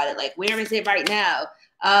 obsessed about it, like where is it right now?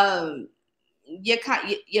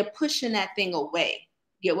 You're pushing that thing away.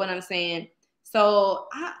 Get what I'm saying? So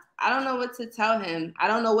I don't know what to tell him. I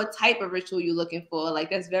don't know what type of ritual you're looking for. Like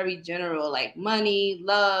that's very general, like money,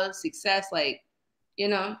 love, success, like,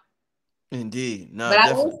 Indeed. No, but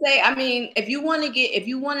I will say, I mean, if you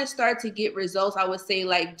want to start to get results, I would say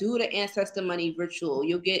like do the ancestor money ritual.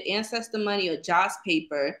 You'll get ancestor money or joss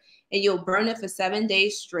paper and you'll burn it for 7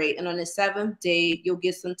 days straight. And on the 7th day, you'll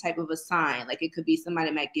get some type of a sign. Like it could be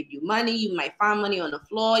somebody might give you money. You might find money on the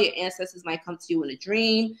floor. Your ancestors might come to you in a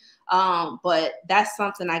dream. But that's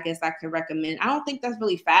something I guess I could recommend. I don't think that's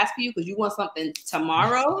really fast for you because you want something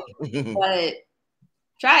tomorrow, but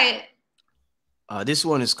try it. This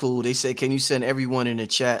one is cool. They say, can you send everyone in the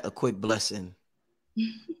chat a quick blessing?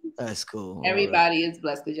 That's cool. Everybody is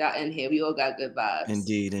blessed because y'all in here. We all got good vibes.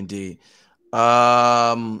 Indeed.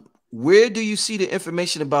 Where do you see the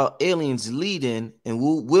information about aliens leading, and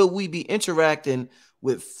will we be interacting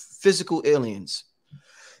with physical aliens?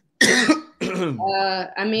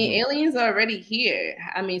 I mean, aliens are already here.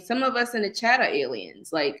 I mean, some of us in the chat are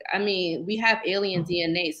aliens. Like, I mean, we have alien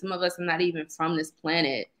DNA. Some of us are not even from this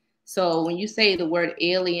planet. So when you say the word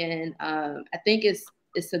alien, I think it's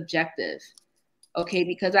subjective. Okay,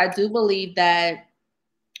 because I do believe that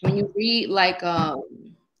when you read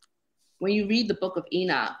when you read the book of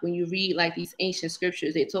Enoch, when you read like these ancient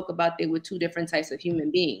scriptures, they talk about there were two different types of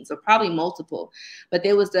human beings, or probably multiple. But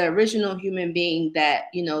there was the original human being that,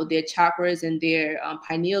 their chakras and their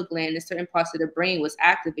pineal gland in certain parts of the brain was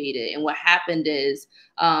activated. And what happened is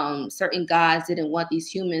certain gods didn't want these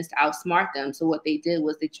humans to outsmart them. So what they did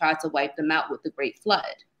was they tried to wipe them out with the Great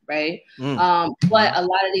Flood, right? But a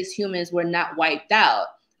lot of these humans were not wiped out.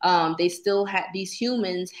 They still had these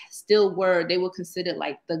humans they were considered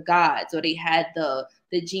like the gods, or they had the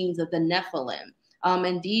genes of the Nephilim.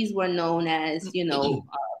 And these were known as,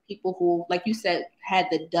 people who, like you said, had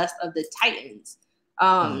the dust of the Titans.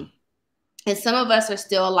 And some of us are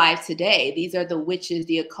still alive today. These are the witches,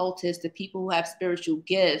 the occultists, the people who have spiritual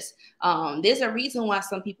gifts. There's a reason why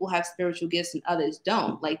some people have spiritual gifts and others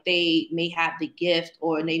don't. Like they may have the gift,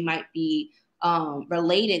 or they might be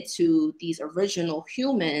related to these original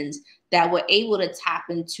humans that were able to tap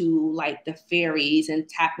into like the fairies and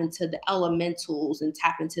tap into the elementals and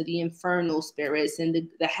tap into the infernal spirits and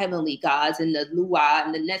the heavenly gods and the Lua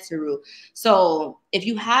and the Netzeru. So if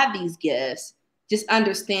you have these gifts, just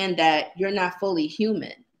understand that you're not fully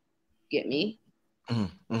human. Get me?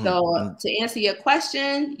 So to answer your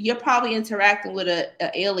question, you're probably interacting with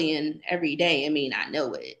an alien every day. I mean, I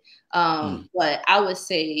know it. But I would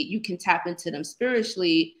say you can tap into them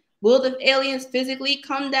spiritually. Will the aliens physically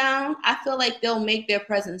come down? I feel like they'll make their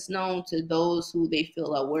presence known to those who they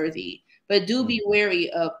feel are worthy. But do be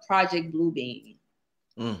wary of Project Bluebeam.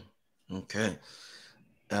 Okay.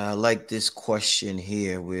 I like this question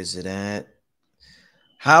here. Where's it at?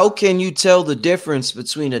 How can you tell the difference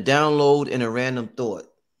between a download and a random thought?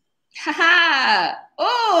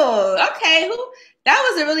 Oh, okay.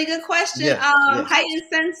 That was a really good question. Yeah, heightened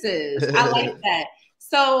senses. I like that.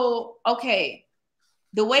 So, okay.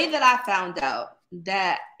 The way that I found out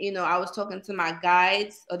that, I was talking to my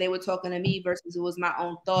guides or they were talking to me versus it was my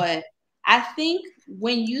own thought. I think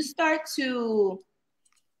when you start to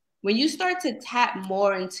tap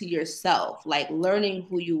more into yourself, like learning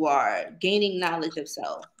who you are, gaining knowledge of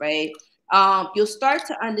self, right? You'll start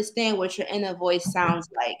to understand what your inner voice sounds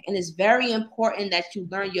like. And it's very important that you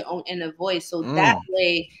learn your own inner voice. So that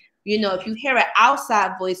way, if you hear an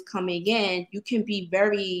outside voice coming in, you can be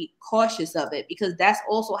very cautious of it, because that's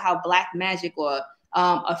also how black magic or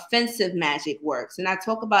offensive magic works. And I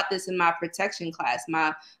talk about this in my protection class,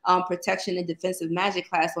 my protection and defensive magic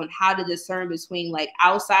class, on how to discern between like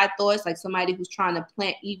outside thoughts, like somebody who's trying to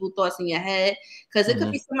plant evil thoughts in your head, because it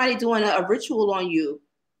could be somebody doing a ritual on you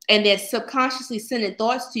and they're subconsciously sending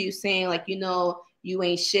thoughts to you saying like, you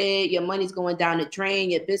ain't shit, your money's going down the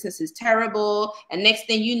drain, your business is terrible. And next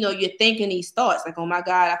thing you know, you're thinking these thoughts like, oh my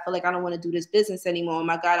God, I feel like I don't want to do this business anymore. Oh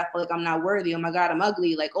my God, I feel like I'm not worthy. Oh my God, I'm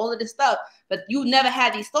ugly. Like all of this stuff. But you never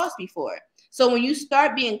had these thoughts before. So when you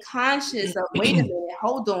start being conscious of, wait a minute,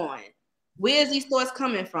 hold on. Where's these thoughts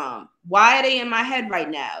coming from? Why are they in my head right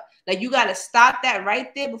now? Like you got to stop that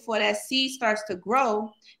right there before that seed starts to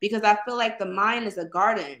grow, because I feel like the mind is a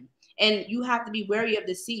garden. And you have to be wary of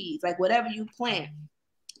the seeds, like whatever you plant.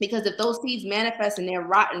 Because if those seeds manifest and they're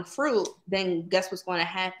rotten fruit, then guess what's going to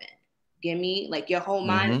happen? Get me? Like your whole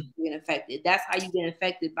mind is being affected. That's how you get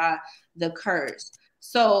affected by the curse.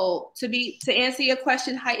 So to answer your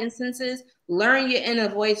question, heightened senses, learn your inner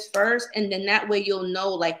voice first. And then that way you'll know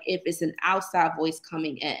like if it's an outside voice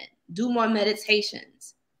coming in. Do more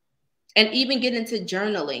meditations. And even get into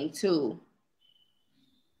journaling too.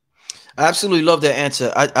 I absolutely love that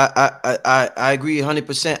answer. I agree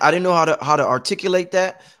 100%. I didn't know how to articulate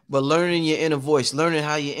that, but learning your inner voice, learning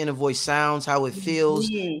how your inner voice sounds, how it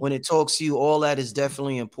feels when it talks to you, all that is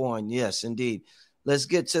definitely important. Yes, indeed. Let's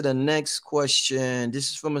get to the next question.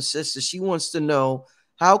 This is from a sister. She wants to know,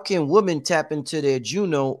 how can women tap into their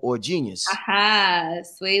Juno or genius?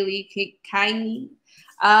 Swaley Kaini.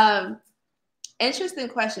 Interesting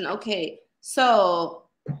question. Okay, so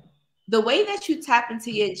the way that you tap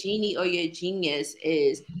into your genie or your genius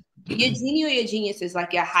is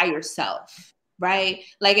like your higher self, right?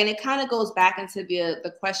 Like, and it kind of goes back into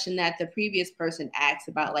the question that the previous person asked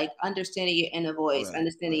about, like understanding your inner voice,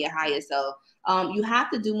 understanding your higher self. You have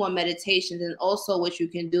to do more meditations. And also what you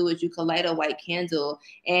can do is you can light a white candle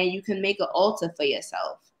and you can make an altar for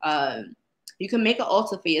yourself. You can make an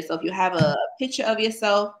altar for yourself. You have a picture of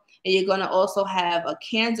yourself, and you're going to also have a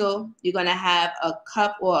candle. You're going to have a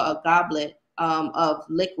cup or a goblet of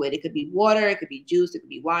liquid. It could be water, it could be juice, it could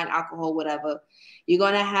be wine, alcohol, whatever. You're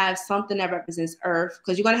going to have something that represents earth,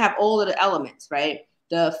 because you're going to have all of the elements, right?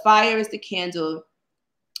 The fire is the candle.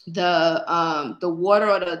 The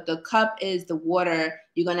water or the cup is the water.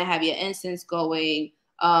 You're going to have your incense going.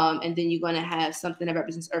 And then you're going to have something that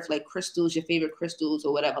represents earth, like crystals, your favorite crystals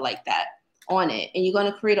or whatever like that on it. And you're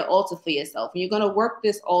going to create an altar for yourself. And you're going to work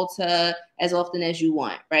this altar as often as you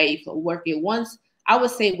want, right? You can work it once. I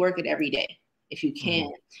would say work it every day if you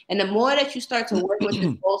can. And the more that you start to work with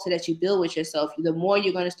this altar that you build with yourself, the more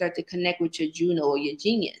you're going to start to connect with your Juno or your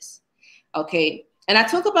genius. Okay. And I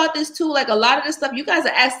talk about this too, like a lot of this stuff, you guys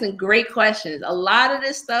are asking great questions. A lot of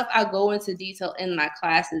this stuff I go into detail in my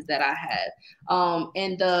classes that I have.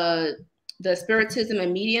 And the spiritism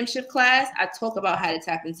and mediumship class, I talk about how to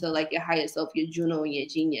tap into like your higher self, your Juno and your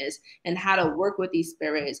genius, and how to work with these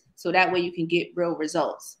spirits so that way you can get real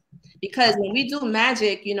results. Because when we do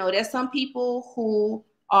magic, you know, there's some people who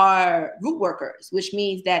are root workers, which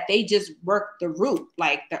means that they just work the root,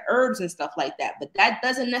 like the herbs and stuff like that. But that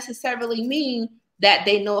doesn't necessarily mean that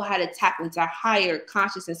they know how to tap into higher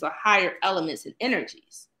consciousness or higher elements and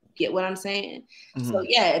energies. Get what I'm saying? So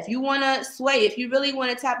yeah, if you want to sway, if you really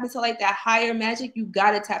want to tap into like that higher magic, you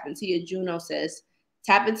got to tap into your Juno, sis.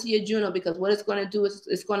 Tap into your Juno, because what it's going to do is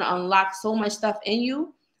it's going to unlock so much stuff in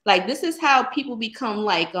you. Like, this is how people become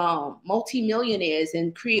like multimillionaires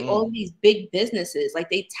and create all these big businesses.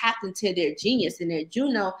 Like, they tapped into their genius and their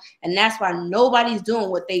Juno, and that's why nobody's doing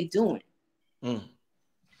what they doing.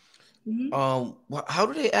 How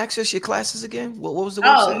do they access your classes again? What was the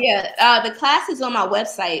website? Oh yeah, the class is on my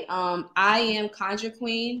website. I am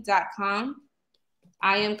conjurequeen.com.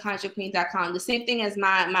 I am conjurequeen.com. The same thing as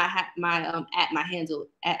my at my handle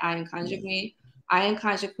at I am conjurequeen. I am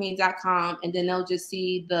conjurequeen.com, and then they'll just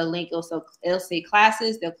see the link. It'll say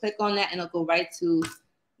classes. They'll click on that, and it'll go right to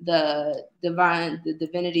the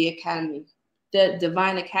Divinity Academy. The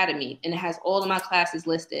Divine Academy, and it has all of my classes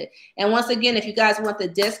listed. And once again, if you guys want the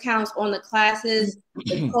discounts on the classes,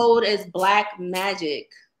 the code is Black Magic,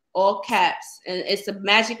 all caps, and it's a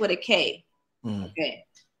magic with a K. Okay,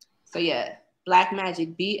 so yeah, Black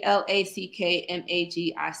Magic, BLACKMAGICK,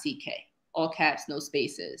 all caps, no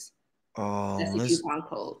spaces. That's the coupon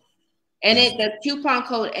code, and the coupon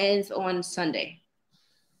code ends on Sunday,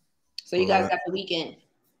 so you guys got the weekend.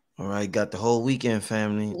 All right, got the whole weekend,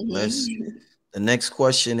 family. The next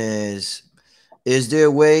question is there a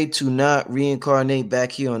way to not reincarnate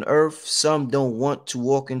back here on Earth? Some don't want to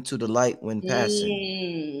walk into the light when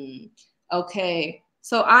passing. Okay.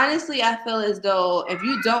 So honestly, I feel as though if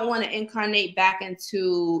you don't want to incarnate back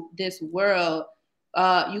into this world,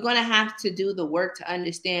 you're going to have to do the work to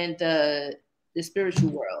understand the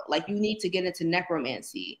spiritual world. Like, you need to get into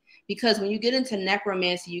necromancy. Because when you get into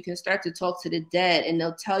necromancy, you can start to talk to the dead, and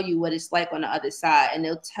they'll tell you what it's like on the other side, and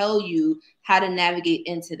they'll tell you how to navigate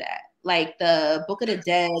into that. Like the Book of the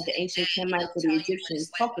Dead, the ancient Kemites, the Egyptians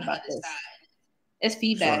talked about this. It's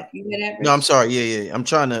feedback. You hear that, Rich? No, I'm sorry. Yeah. I'm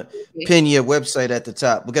trying to pin your website at the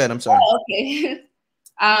top. But go ahead. I'm sorry. Oh, okay.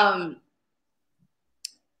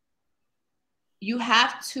 You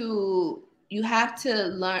have to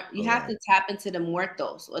learn, you have to tap into the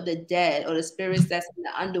muertos, or the dead, or the spirits that's in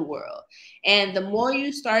the underworld. And the more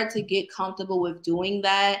you start to get comfortable with doing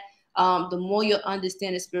that, the more you'll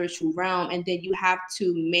understand the spiritual realm. And then you have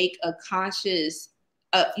to make a conscious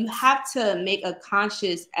effort,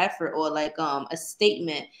 or like a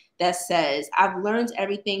statement that says, I've learned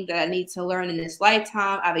everything that I need to learn in this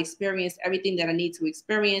lifetime. I've experienced everything that I need to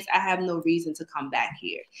experience. I have no reason to come back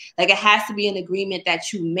here. Like, it has to be an agreement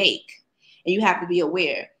that you make, and you have to be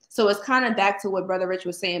aware. So it's kind of back to what Brother Rich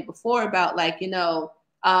was saying before about, like, you know,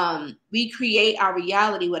 we create our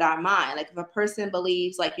reality with our mind. Like, if a person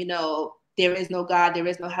believes, like, you know, there is no God, there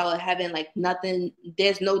is no hell or heaven, like nothing,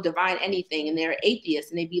 there's no divine anything, and they're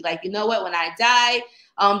atheists, and they'd be like, you know what, when I die,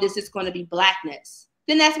 this is going to be blackness.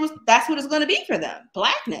 Then that's what it's going to be for them,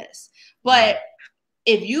 blackness. But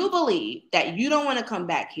if you believe that you don't want to come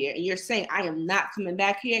back here, and you're saying, I am not coming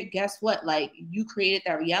back here, guess what? Like, you created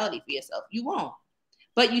that reality for yourself. You won't.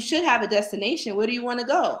 But you should have a destination. Where do you want to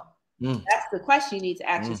go? That's the question you need to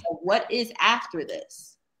ask yourself. What is after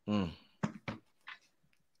this?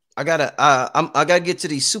 I gotta get to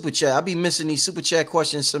these super chat. I'll be missing these super chat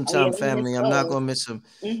questions sometime, family. I'm not gonna miss them.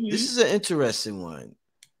 This is an interesting one.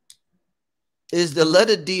 Is the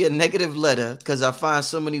letter D a negative letter? Because I find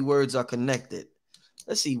so many words are connected.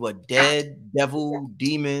 Let's see, what dead, devil,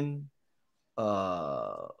 demon,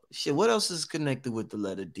 shit. What else is connected with the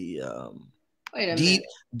letter D? Wait a minute.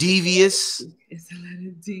 Devious. Is the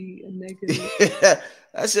letter D a negative?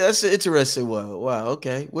 That's an interesting one. Wow.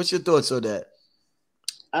 Okay. What's your thoughts on that?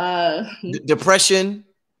 Depression.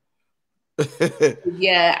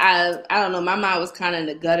 Yeah, I don't know. My mind was kind of in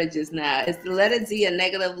the gutter just now. Is the letter D a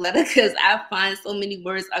negative letter? Because I find so many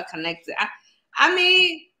words are connected. I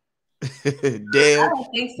mean, damn. I don't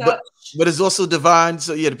think so. But it's also divine.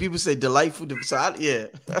 So yeah, the people say delightful. So yeah.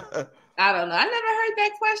 I don't know. I never heard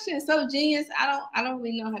that question. So genius. I don't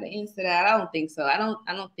really know how to answer that. I don't think so. I don't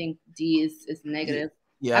think D is negative.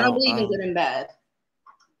 Yeah, I don't believe in good and bad.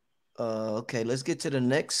 Okay, let's get to the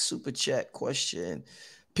next super chat question.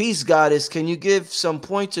 Peace, Goddess. Can you give some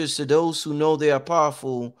pointers to those who know they are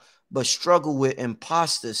powerful but struggle with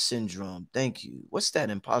imposter syndrome. Thank you. What's that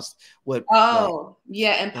imposter? What? Oh,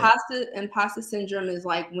 yeah, imposter syndrome is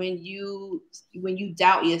like when you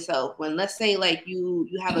doubt yourself. When, let's say, like you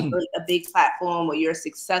have a big platform, or you're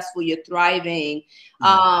successful, you're thriving,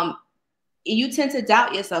 you tend to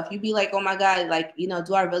doubt yourself. You be like, oh my God, like, you know,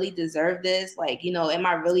 do I really deserve this? Like, you know, am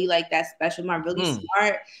I really like that special? Am I really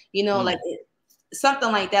smart? You know, like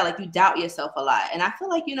something like that. Like, you doubt yourself a lot. And I feel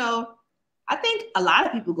like, you know, I think a lot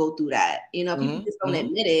of people go through that. You know, people just don't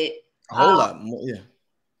admit it. A whole lot more. Yeah.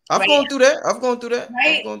 I've gone through that. I've gone through that.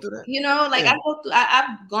 Right. I've gone through that. You know, like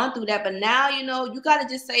I've gone through that, but now, you know, you got to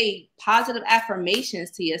just say positive affirmations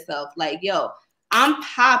to yourself. Like, yo, I'm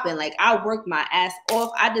popping. Like, I worked my ass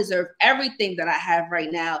off. I deserve everything that I have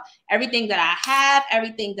right now. Everything that I have,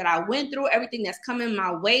 everything that I went through, everything that's coming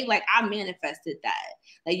my way. Like, I manifested that.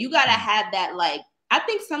 Like, you got to have that. Like, I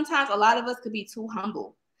think sometimes a lot of us could be too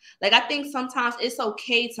humble. Like, I think sometimes it's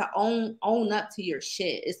okay to own up to your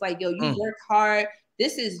shit. It's like, yo, you worked hard.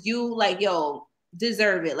 This is you. Like, yo,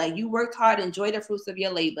 deserve it. Like, you worked hard. Enjoy the fruits of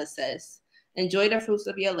your labor, sis. Enjoy the fruits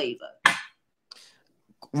of your labor.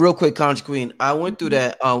 Real quick, Conjure Queen, I went through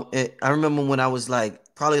that. I remember when I was like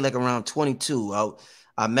probably like around 22.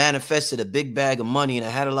 I manifested a big bag of money, and I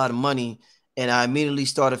had a lot of money, and I immediately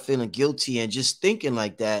started feeling guilty and just thinking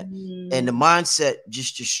like that. And the mindset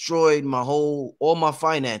just destroyed all my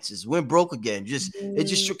finances. Went broke again. It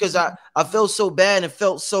just because I felt so bad and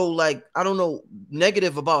felt so like, I don't know,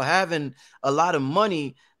 negative about having a lot of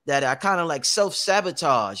money that I kind of like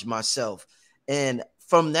self-sabotage myself. And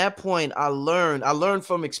from that point, I learned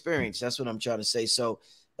from experience. That's what I'm trying to say. So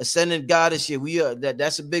ascendant goddess, yeah,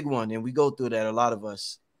 that's a big one. And we go through that, a lot of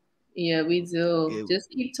us. Yeah, we do. Yeah. Just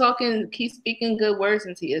keep talking, keep speaking good words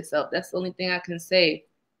into yourself. That's the only thing I can say.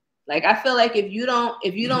 Like, I feel like if you don't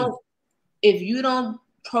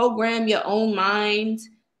program your own mind,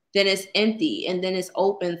 then it's empty, and then it's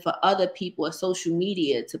open for other people or social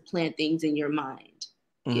media to plant things in your mind.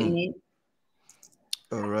 Get me?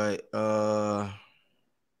 All right.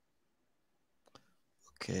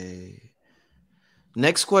 Okay.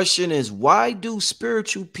 Next question is, why do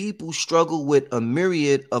spiritual people struggle with a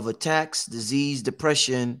myriad of attacks, disease,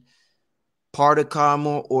 depression, part of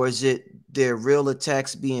karma, or is it their real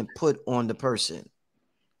attacks being put on the person?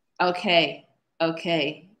 Okay.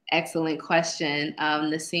 Excellent question,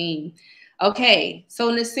 Nassim. Okay,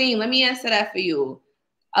 so Nassim, let me answer that for you.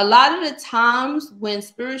 A lot of the times when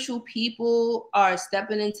spiritual people are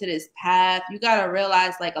stepping into this path, you got to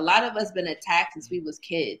realize, like, a lot of us been attacked since we was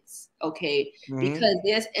kids, okay? Because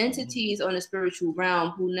there's entities on the spiritual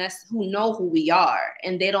realm who know who we are,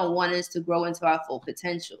 and they don't want us to grow into our full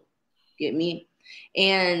potential. Get me?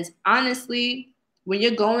 And honestly, when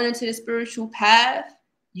you're going into the spiritual path,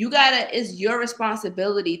 it's your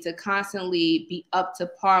responsibility to constantly be up to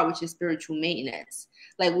par with your spiritual maintenance.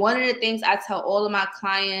 Like, one of the things I tell all of my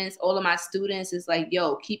clients, all of my students is like,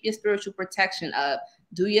 yo, keep your spiritual protection up.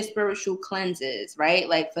 Do your spiritual cleanses, right?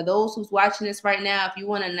 Like, for those who's watching this right now, if you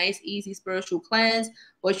want a nice, easy spiritual cleanse,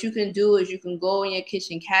 what you can do is you can go in your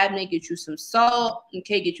kitchen cabinet, get you some salt,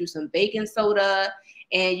 okay, get you some baking soda,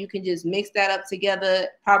 and you can just mix that up together,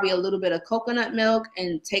 probably a little bit of coconut milk,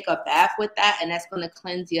 and take a bath with that, and that's going to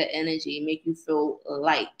cleanse your energy and make you feel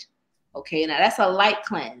light. Okay, now that's a light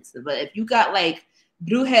cleanse. But if you got like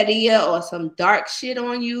brujeria or some dark shit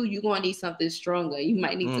on you, you're going to need something stronger. You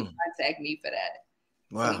might need to contact me for that.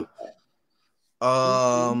 Wow.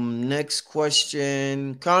 So, next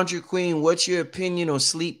question. Conjure Queen, what's your opinion on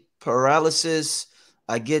sleep paralysis?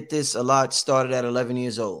 I get this a lot. Started at 11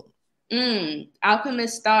 years old.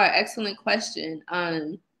 Alchemist Star, excellent question.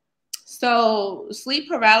 So sleep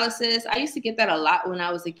paralysis, I used to get that a lot when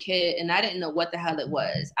I was a kid, and I didn't know what the hell it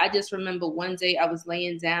was. I just remember one day I was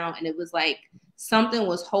laying down, and it was like something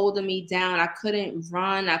was holding me down. I couldn't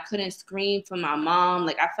run. I couldn't scream for my mom.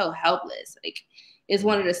 Like, I felt helpless. Like, it's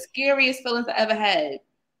one of the scariest feelings I ever had.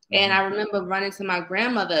 And I remember running to my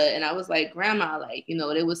grandmother, and I was like, Grandma, like, you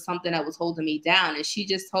know, there was something that was holding me down. And she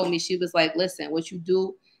just told me, she was like, listen, what you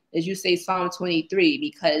do is you say Psalm 23,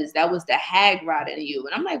 because that was the hag riding you.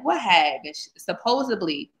 And I'm like, what hag? And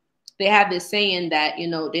supposedly they have this saying that, you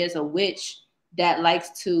know, there's a witch that likes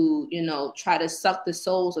to, you know, try to suck the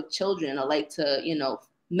souls of children, or like to, you know,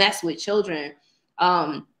 mess with children.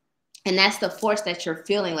 And that's the force that you're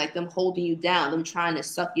feeling, like them holding you down, them trying to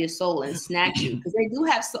suck your soul and snatch you. Because they do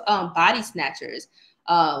have body snatchers.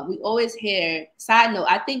 We always hear, side note,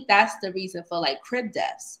 I think that's the reason for like crib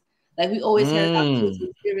deaths. Like, we always hear about kids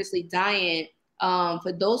mysteriously dying.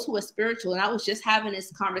 For those who are spiritual, and I was just having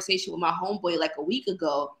this conversation with my homeboy like a week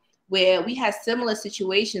ago, where we had similar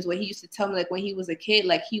situations where he used to tell me, like, when he was a kid,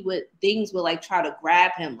 like, things would like try to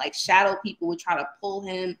grab him, like shadow people would try to pull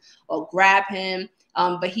him or grab him.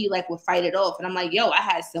 But he like would fight it off. And I'm like, yo, I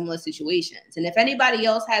had similar situations. And if anybody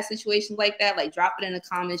else has situations like that, like, drop it in the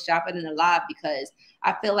comments, drop it in the live, because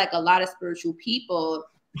I feel like a lot of spiritual people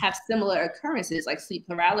have similar occurrences, like sleep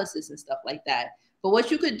paralysis and stuff like that. But what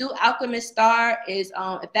you could do, Alchemist Star, is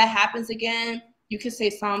if that happens again, you can say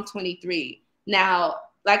Psalm 23. Now,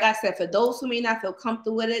 like I said, for those who may not feel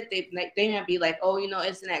comfortable with it, they might be like, oh, you know,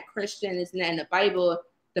 isn't that Christian? Isn't that in the Bible?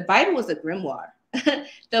 The Bible is a grimoire.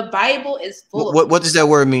 The Bible is full. What does that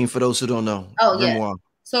word mean for those who don't know? Oh, grimoire.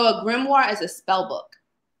 Yeah. So a grimoire is a spell book.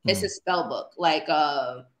 It's a spell book. Like,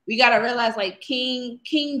 we got to realize, like, King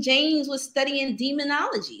James was studying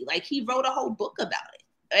demonology. Like, he wrote a whole book about it,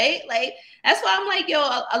 right? Like, that's why I'm like, yo,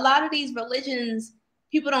 a lot of these religions,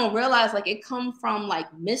 people don't realize, like, it come from like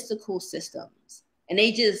mystical systems, and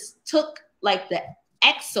they just took like the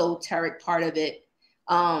exoteric part of it,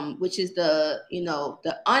 which is the, you know,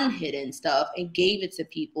 the unhidden stuff, and gave it to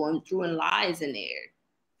people and threw in lies in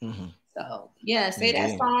there. Mm-hmm. So yeah, say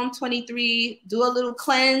that Psalm 23, do a little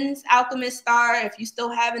cleanse, Alchemist Star, if you still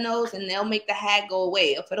having those, and they'll make the hag go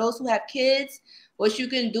away. Or for those who have kids, what you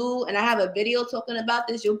can do, and I have a video talking about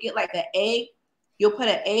this, you'll get like an egg. You'll put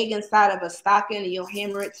an egg inside of a stocking and you'll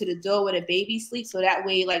hammer it to the door where the baby sleeps. So that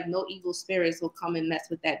way, like, no evil spirits will come and mess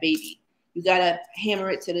with that baby. You got to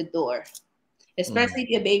hammer it to the door. Especially if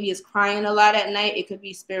your baby is crying a lot at night, it could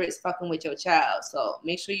be spirits fucking with your child. So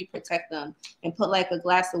make sure you protect them, and put like a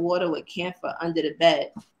glass of water with camphor under the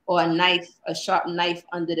bed, or a sharp knife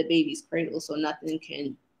under the baby's cradle, so nothing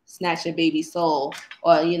can snatch a baby's soul,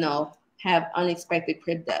 or, you know, have unexpected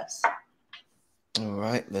crib deaths. All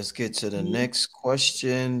right, let's get to the next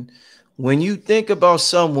question. When you think about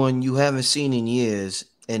someone you haven't seen in years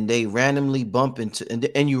and they randomly bump into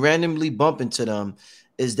and you randomly bump into them,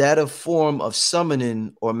 is that a form of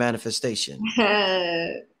summoning or manifestation?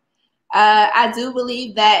 I do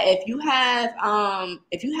believe that if you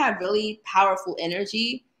have really powerful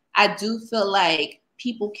energy, I do feel like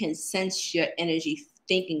people can sense your energy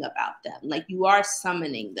thinking about them. Like, you are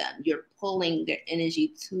summoning them. You're pulling their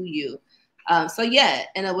energy to you. So yeah,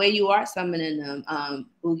 in a way you are summoning them,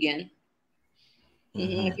 Boogian.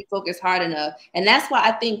 If you focus hard enough. And that's why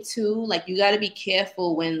I think too, like, you got to be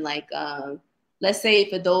careful when, like, let's say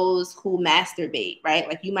for those who masturbate, right?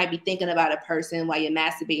 Like, you might be thinking about a person while you're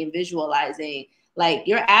masturbating, visualizing, like,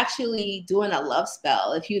 you're actually doing a love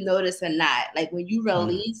spell, if you notice or not. Like, when you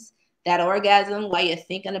release that orgasm while you're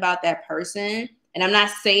thinking about that person, and I'm not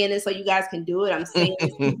saying this so you guys can do it, I'm saying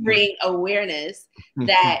this to bring awareness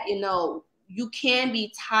that, you know, you can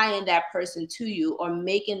be tying that person to you, or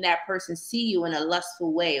making that person see you in a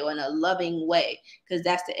lustful way or in a loving way, because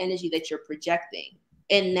that's the energy that you're projecting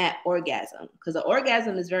in that orgasm, because the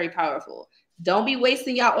orgasm is very powerful. Don't be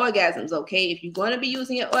wasting your orgasms, okay? If you're going to be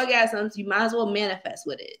using your orgasms, you might as well manifest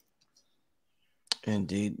with it.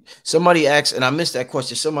 Indeed. Somebody asked, and I missed that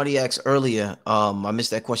question. Somebody asked earlier. I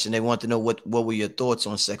missed that question. They want to know what were your thoughts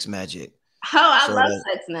on sex magic? Oh, I love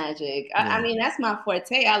sex magic. Yeah. I mean, that's my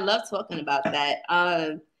forte. I love talking about that.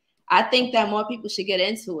 I think that more people should get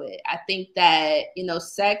into it. I think that, you know,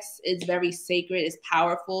 sex is very sacred, it's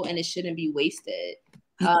powerful, and it shouldn't be wasted.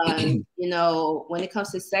 You know, when it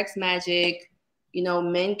comes to sex magic, you know,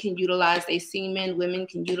 men can utilize their semen, women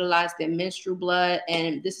can utilize their menstrual blood.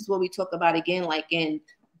 And this is what we talk about again, like in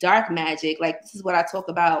dark magic. Like, this is what I talk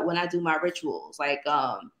about when I do my rituals. Like,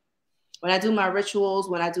 when I do my rituals,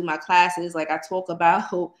 when I do my classes, like, I talk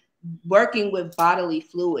about working with bodily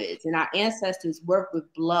fluids, and our ancestors work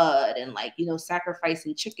with blood and, like, you know,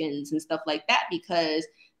 sacrificing chickens and stuff like that, because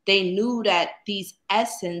they knew that these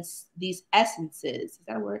essences, is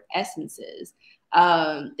that a word? Essences,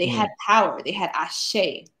 they had power, they had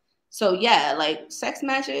ashe. So yeah, like, sex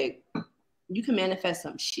magic, you can manifest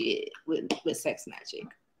some shit with sex magic.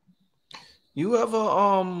 You ever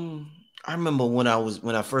I remember when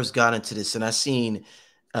I first got into this, and I seen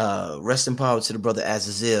rest in power to the brother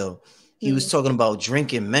Azazel. He was talking about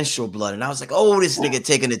drinking menstrual blood, and I was like, oh, this nigga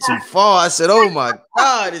taking it too far. I said, oh my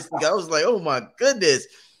God, this nigga. I was like, oh my goodness.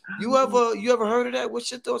 You ever heard of that?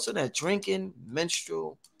 What's your thoughts on that? Drinking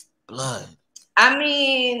menstrual blood? I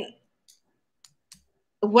mean,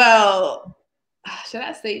 well, should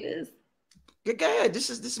I say this? Yeah,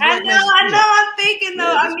 this is I know. I'm thinking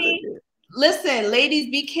though. I mean, listen, ladies,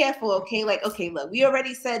 be careful, okay? Like, okay, look, we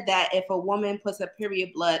already said that if a woman puts a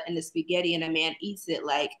period blood in the spaghetti and a man eats it,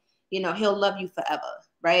 like, you know, he'll love you forever,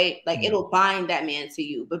 right? Like, it'll bind that man to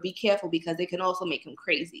you. But be careful, because it can also make him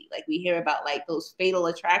crazy. Like, we hear about, like, those fatal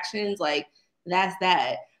attractions, like, that's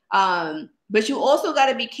that. But you also got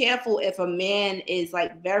to be careful if a man is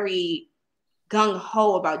like very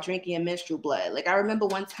gung-ho about drinking a menstrual blood. Like I remember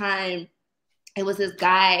one time it was this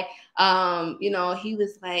guy, he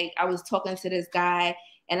was like, I was talking to this guy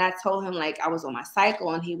and I told him like I was on my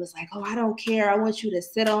cycle and he was like, oh, I don't care. I want you to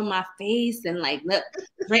sit on my face and like,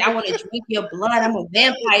 drink. I want to drink your blood. I'm a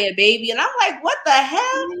vampire, baby. And I'm like, what the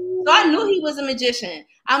hell? So I knew he was a magician.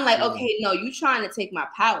 I'm like, okay, no, you trying to take my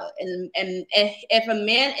power. And if a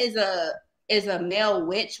man is a male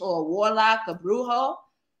witch or a warlock, a brujo,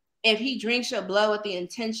 if he drinks your blood with the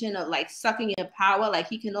intention of like sucking your power, like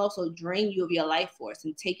he can also drain you of your life force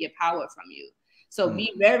and take your power from you. So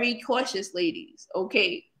be very cautious, ladies.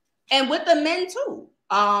 Okay. And with the men too.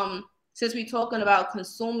 Since we're talking about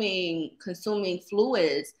consuming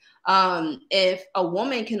fluids, if a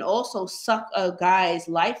woman can also suck a guy's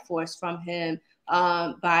life force from him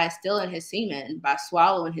by stealing his semen, by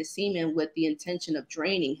swallowing his semen with the intention of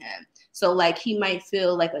draining him. So like he might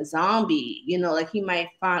feel like a zombie, like he might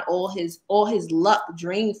find all his luck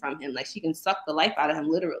drained from him. Like she can suck the life out of him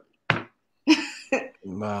literally.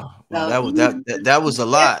 Wow. So, that was a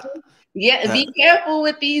lot. Yeah, be careful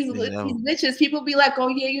with these witches. People be like, oh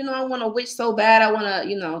yeah, I want a witch so bad. I want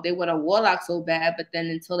to, they want a warlock so bad, but then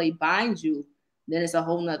until they bind you, then it's a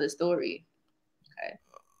whole nother story. Okay.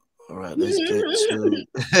 All right, let's get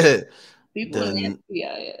to people nasty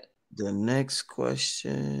out here. The next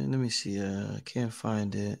question. Let me see. I can't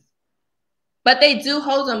find it. But they do,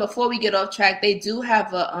 hold on, before we get off track, they do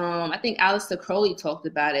have a I think Aleister Crowley talked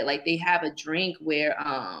about it. Like they have a drink where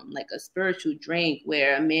like a spiritual drink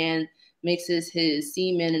where a man mixes his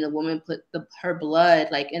semen and a woman put her blood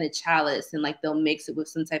like in a chalice and like they'll mix it with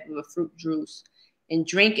some type of a fruit juice and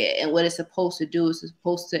drink it. And what it's supposed to do is it's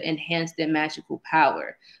supposed to enhance their magical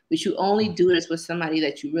power. But you only do this with somebody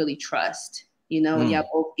that you really trust. Y'all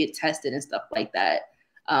both get tested and stuff like that.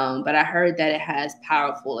 But I heard that it has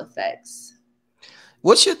powerful effects.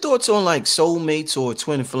 What's your thoughts on like soulmates or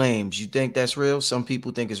twin flames? You think that's real? Some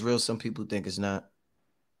people think it's real. Some people think it's not.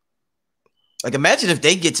 Like imagine if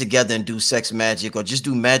they get together and do sex magic or just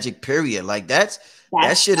do magic, period. Like that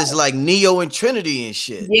shit is like Neo and Trinity and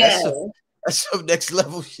shit. Yeah. That's some next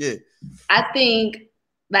level shit. I think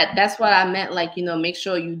that's what I meant. Like, make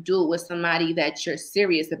sure you do it with somebody that you're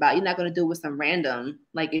serious about. You're not going to do it with some random,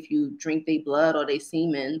 like if you drink their blood or their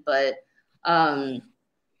semen. But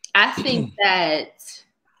I think that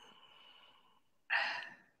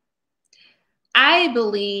I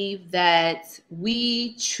believe that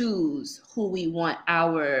we choose who we want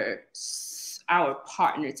our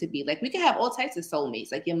partner to be. Like we can have all types of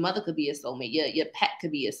soulmates. Like your mother could be a soulmate. Your pet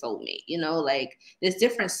could be a soulmate. Like there's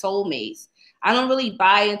different soulmates. I don't really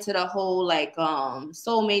buy into the whole like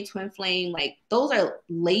soulmate, twin flame. Like those are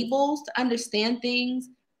labels to understand things.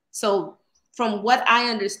 So from what I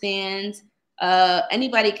understand,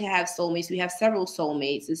 anybody can have soulmates. We have several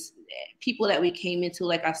soulmates. It's people that we came into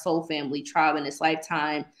like our soul family tribe in this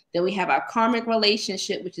lifetime. Then we have our karmic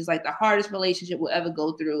relationship, which is like the hardest relationship we'll ever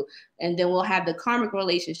go through. And then we'll have the karmic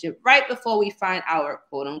relationship right before we find our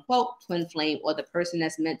quote unquote twin flame or the person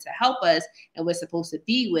that's meant to help us and we're supposed to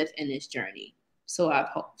be with in this journey. So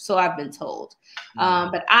I've been told.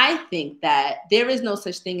 But I think that there is no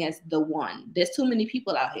such thing as the one. There's too many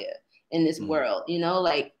people out here in this world,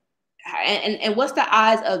 like, and what's the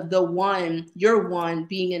odds of the one, your one,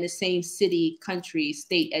 being in the same city, country,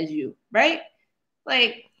 state as you, right?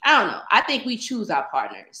 Like, I don't know. I think we choose our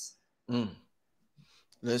partners.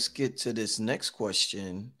 Let's get to this next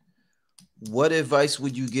question. What advice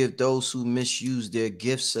would you give those who misuse their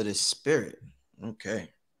gifts of the spirit? Okay.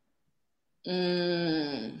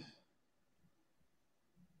 If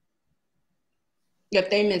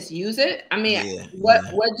they misuse it, I mean,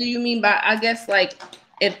 what do you mean by, I guess, like,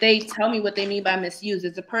 if they tell me what they mean by misuse,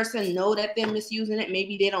 does the person know that they're misusing it?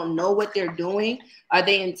 Maybe they don't know what they're doing. Are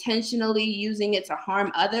they intentionally using it to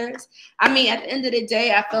harm others? I mean, at the end of the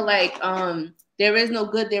day, I feel like there is no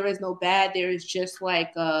good, there is no bad. There is just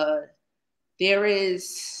like, there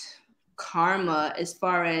is karma as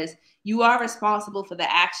far as you are responsible for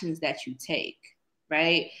the actions that you take,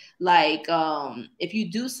 right? Like, if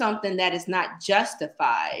you do something that is not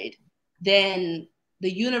justified, then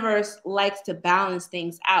the universe likes to balance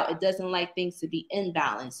things out. It doesn't like things to be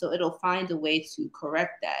imbalanced. So it'll find a way to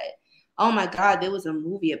correct that. Oh my God, there was a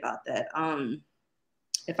movie about that.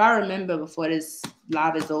 If I remember before this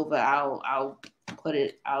live is over, I'll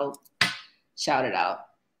shout it out.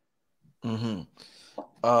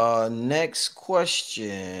 Next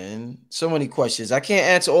question. So many questions. I can't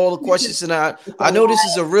answer all the questions tonight. I know this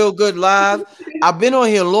is a real good live. I've been on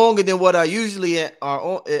here longer than what I usually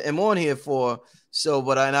am on here for. So,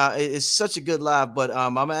 but it's such a good live. But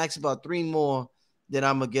I'm gonna ask about 3 more. Then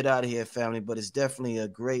I'm gonna get out of here, family. But it's definitely a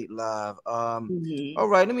great live. All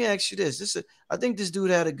right. Let me ask you this. I think this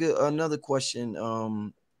dude had another question.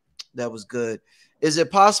 That was good. Is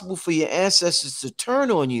it possible for your ancestors to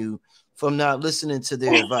turn on you from not listening to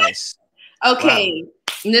their advice? Okay, wow.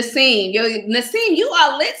 Nassim, you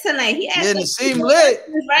are lit tonight. He asked Nassim lit,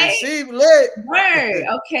 right? Nassim lit. Word.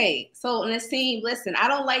 Okay, so Nassim, listen, I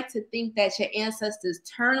don't like to think that your ancestors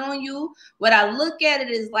turn on you. What I look at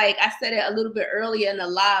it is like I said it a little bit earlier in the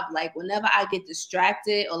live. Like whenever I get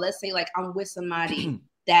distracted, or let's say like I'm with somebody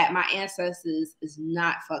that my ancestors is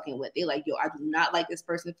not fucking with. They're like, yo, I do not like this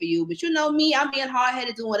person for you. But you know me, I'm being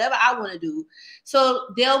hard-headed, doing whatever I want to do.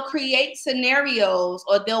 So they'll create scenarios,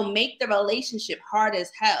 or they'll make the relationship hard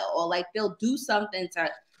as hell, or like they'll do something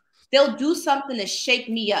to shake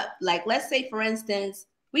me up. Like, let's say, for instance,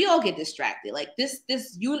 we all get distracted. Like this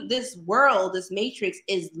world, this matrix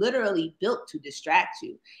is literally built to distract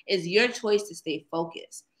you. It's your choice to stay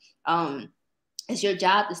focused. It's your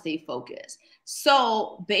job to stay focused.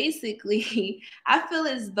 So basically, I feel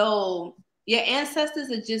as though your ancestors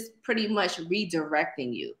are just pretty much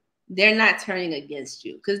redirecting you. They're not turning against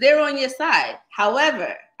you because they're on your side.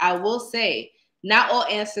 However, I will say, not all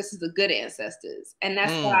ancestors are good ancestors. And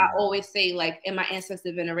that's why I always say, like in my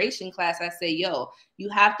ancestor veneration class, I say, yo, you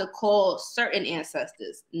have to call certain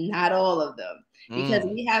ancestors, not all of them. Because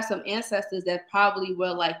we have some ancestors that probably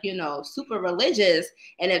were like, you know, super religious.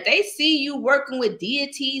 And if they see you working with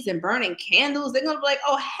deities and burning candles, they're going to be like,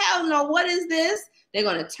 oh, hell no, what is this? They're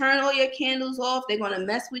going to turn all your candles off. They're going to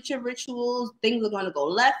mess with your rituals. Things are going to go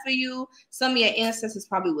left for you. Some of your ancestors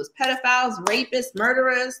probably was pedophiles, rapists,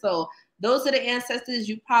 murderers. So those are the ancestors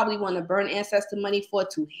you probably want to burn ancestor money for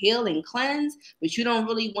to heal and cleanse, but you don't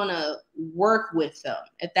really want to work with them,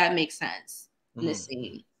 if that makes sense.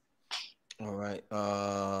 Nassim. All right.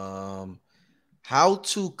 How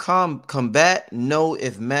to combat, know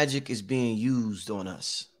if magic is being used on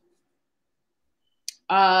us?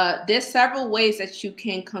 There's several ways that you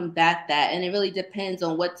can combat that, and it really depends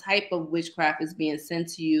on what type of witchcraft is being sent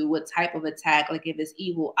to you, what type of attack, like if it's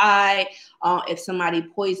evil eye, if somebody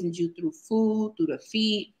poisons you through food, through the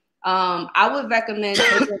feet. I would recommend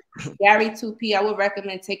Gary 2P. I would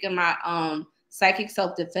recommend taking my psychic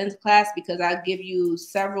self-defense class, because I give you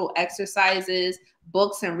several exercises,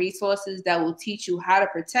 books, and resources that will teach you how to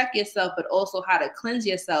protect yourself, but also how to cleanse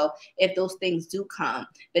yourself if those things do come.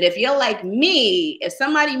 But if you're like me, if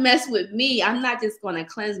somebody mess with me, I'm not just going to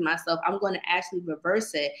cleanse myself. I'm going to actually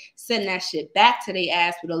reverse it, send that shit back to their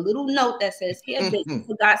ass with a little note that says, here, bitch, you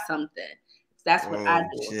forgot something. That's what I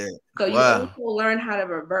do. Shit. So you also learn how to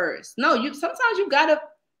reverse. No,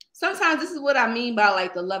 sometimes this is what I mean by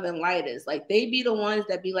like the love and lighters. Like they be the ones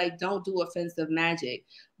that be like, don't do offensive magic.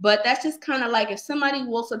 But that's just kind of like if somebody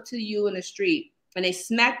walks up to you in the street and they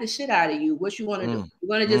smack the shit out of you, what you want to do?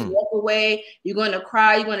 You're going to just walk away. You're going to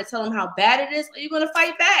cry. You're going to tell them how bad it is, or you're going to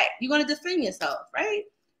fight back. You're going to defend yourself, right?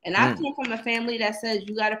 And I come from a family that says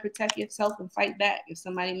you got to protect yourself and fight back if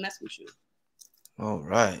somebody mess with you. All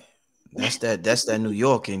right. That's that New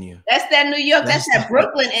York in you. That's that New York. That's that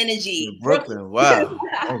Brooklyn energy. Brooklyn. Wow.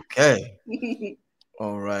 Okay.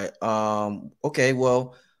 All right. Okay.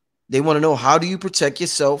 Well, they want to know, how do you protect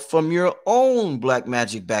yourself from your own black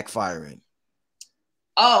magic backfiring?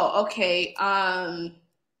 Oh, okay.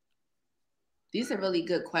 These are really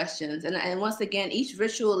good questions. And once again, each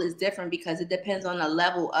ritual is different because it depends on the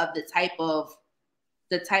level of the type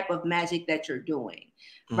of magic that you're doing.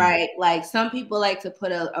 Right? Like some people like to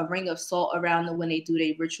put a ring of salt around them when they do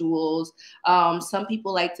their rituals. Some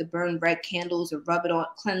people like to burn red candles or rub it on,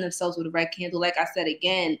 cleanse themselves with a red candle. Like I said,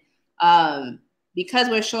 again, because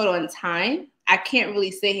we're short on time, I can't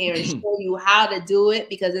really sit here and show you how to do it,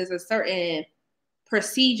 because there's a certain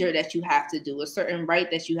procedure that you have to do, a certain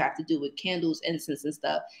rite that you have to do with candles, incense, and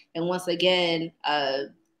stuff. And once again,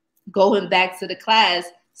 going back to the class,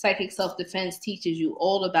 psychic self-defense teaches you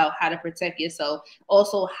all about how to protect yourself,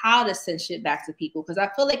 also how to send shit back to people, because I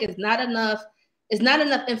feel like it's not enough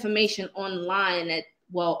information online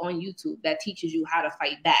on YouTube that teaches you how to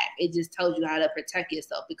fight back. It just tells you how to protect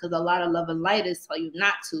yourself, because a lot of love and lighters tell you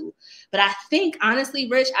not to. But I think, honestly,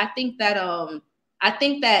 Rich, I think that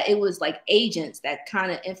it was like agents that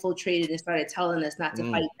kind of infiltrated and started telling us not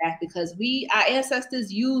to fight back, because our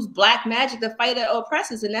ancestors used black magic to fight their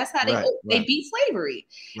oppressors, and that's how they beat slavery.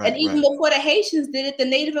 And even before the Haitians did it, the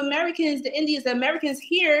Native Americans, the Indians, the Americans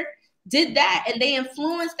here, did that, and they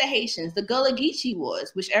influenced the Haitians, the Gullah Geechee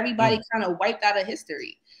Wars, which everybody kind of wiped out of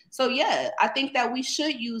history. So yeah, I think that we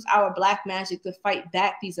should use our black magic to fight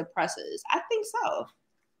back these oppressors. I think so.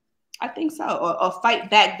 I think so. Or fight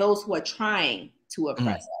back those who are trying to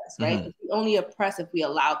oppress us, right? We only oppress if we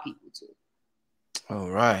allow people to. All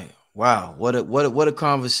right. Wow. What a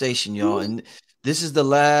conversation, y'all. And this is the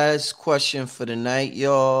last question for the night,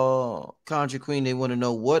 y'all. Conjure Queen, they want to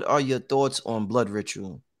know, what are your thoughts on blood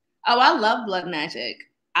ritual? Oh, I love blood magic.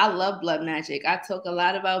 I love blood magic. I talk a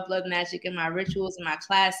lot about blood magic in my rituals and my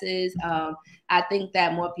classes. I think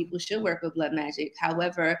that more people should work with blood magic.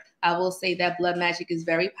 However, I will say that blood magic is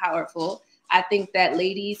very powerful. I think that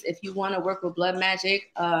ladies, if you want to work with blood magic,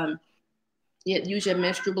 use your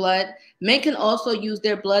menstrual blood. Men can also use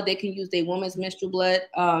their blood. They can use their woman's menstrual blood.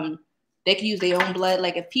 They can use their own blood.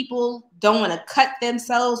 Like if people don't want to cut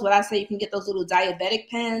themselves, what I say, you can get those little diabetic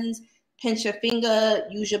pens. Pinch your finger,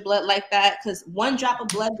 use your blood like that, because one drop of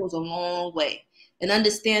blood goes a long way. And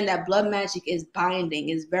understand that blood magic is binding,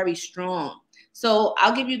 is very strong. So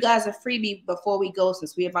I'll give you guys a freebie before we go,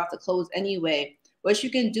 since we're about to close anyway. What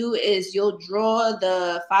you can do is you'll draw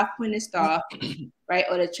the 5-pointed star, right,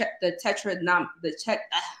 or the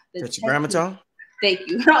tetragrammaton. Thank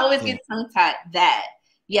you. I always get tongue-tied. That,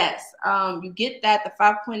 yes, you get that, the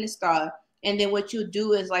 5-pointed star. And then what you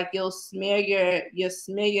do is like you'll smear your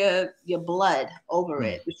blood over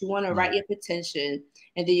it, but you want to write your petition,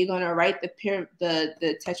 and then you're going to write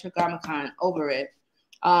the tetragrammaton over it,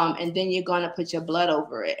 and then you're going to put your blood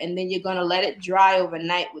over it, and then you're going to let it dry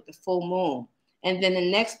overnight with the full moon. And then the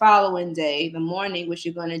next following day, the morning, what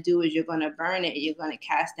you're going to do is you're going to burn it, and you're going to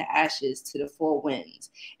cast the ashes to the 4 winds.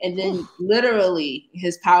 And then literally,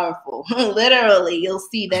 it's powerful. Literally, you'll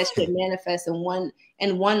see that shit manifest in one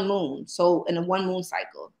moon. So in a 1 moon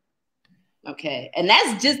cycle. Okay. And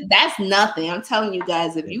that's nothing. I'm telling you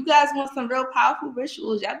guys, if you guys want some real powerful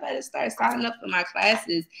rituals, y'all better start signing up for my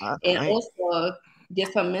classes. Also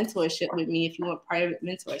get some mentorship with me if you want private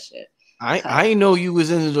mentorship. I didn't know you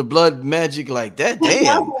was into the blood magic like that.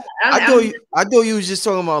 Damn. I thought you was just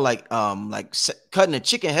talking about like cutting a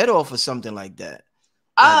chicken head off or something like that.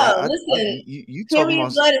 Oh, listen, you talking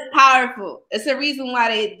about blood is powerful. It's a reason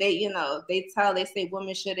why they say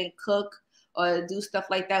women shouldn't cook or do stuff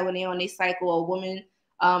like that when they're on their cycle. A woman,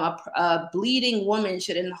 a bleeding woman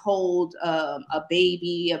shouldn't hold a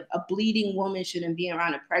baby. A bleeding woman shouldn't be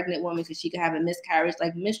around a pregnant woman because she could have a miscarriage.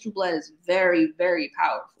 Like menstrual blood is very, very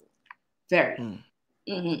powerful. Very.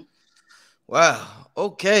 Wow.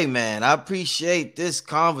 Okay, man. I appreciate this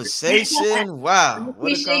conversation. Wow. I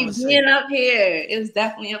appreciate being up here. It was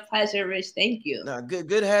definitely a pleasure, Rich. Thank you.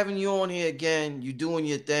 Good having you on here again. You're doing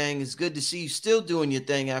your thing. It's good to see you still doing your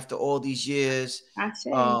thing after all these years.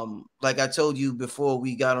 Like I told you before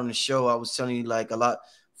we got on the show, I was telling you like a lot.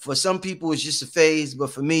 For some people, it's just a phase,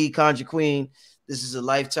 but for me, Conjure Queen, this is a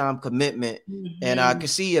lifetime commitment, and I can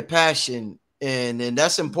see your passion. And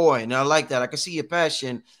that's important. And I like that. I can see your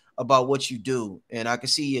passion about what you do. And I can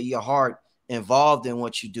see your heart involved in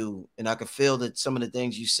what you do. And I can feel that some of the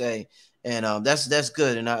things you say. And that's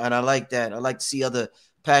good. And I like that. I like to see other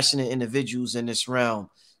passionate individuals in this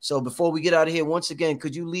realm. So before we get out of here, once again,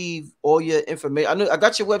 could you leave all your information? I know I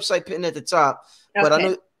got your website pinned at the top, but I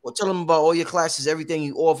know tell them about all your classes, everything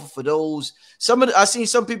you offer for those. I seen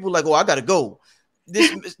some people like, oh, I gotta go.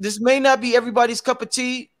 This may not be everybody's cup of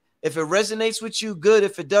tea. If it resonates with you, good.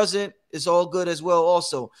 If it doesn't, it's all good as well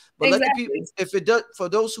also. But let the people, if it does, for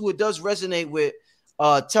those who it does resonate with,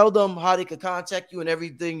 tell them how they can contact you and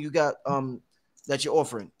everything you got that you're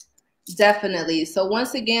offering. Definitely. So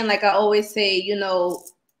once again, like I always say,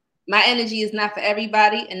 my energy is not for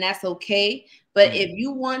everybody, and that's okay. But if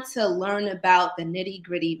you want to learn about the nitty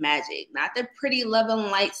gritty magic, not the pretty love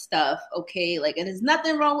and light stuff, okay? Like, and there's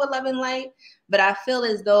nothing wrong with love and light, but I feel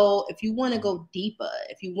as though if you want to go deeper,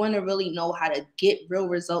 if you want to really know how to get real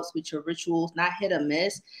results with your rituals, not hit or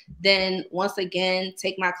miss, then once again,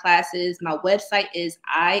 take my classes. My website is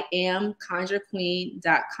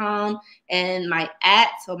iamconjurequeen.com, and my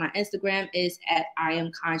Instagram is at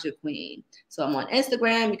iamconjurequeen. So I'm on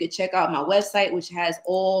Instagram. You can check out my website, which has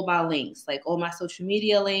all my links, like all my social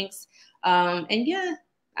media links. And yeah,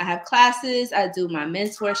 I have classes. I do my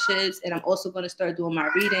mentorships, and I'm also going to start doing my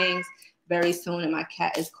readings very soon. And my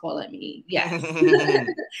cat is calling me. Yes.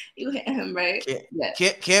 You hear him, right?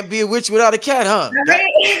 Can't be a witch without a cat, huh?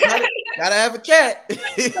 Right? Gotta have a cat.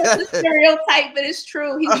 It's a stereotype, but it's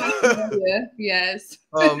true. He's my familiar. Yes.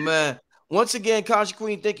 Oh man. Once again, Conjure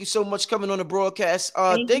Queen, thank you so much coming on the broadcast.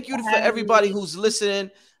 Thank you for everybody who's listening.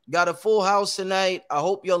 Got a full house tonight. I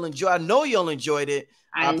hope y'all enjoy. I know y'all enjoyed it.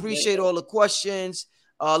 I appreciate all the questions.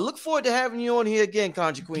 Look forward to having you on here again,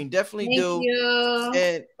 Conjure Queen. Definitely Thank do.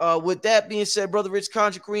 You. And with that being said, Brother Rich,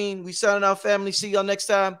 Conjure Queen, we signing out, family. See y'all next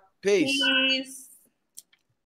time. Peace.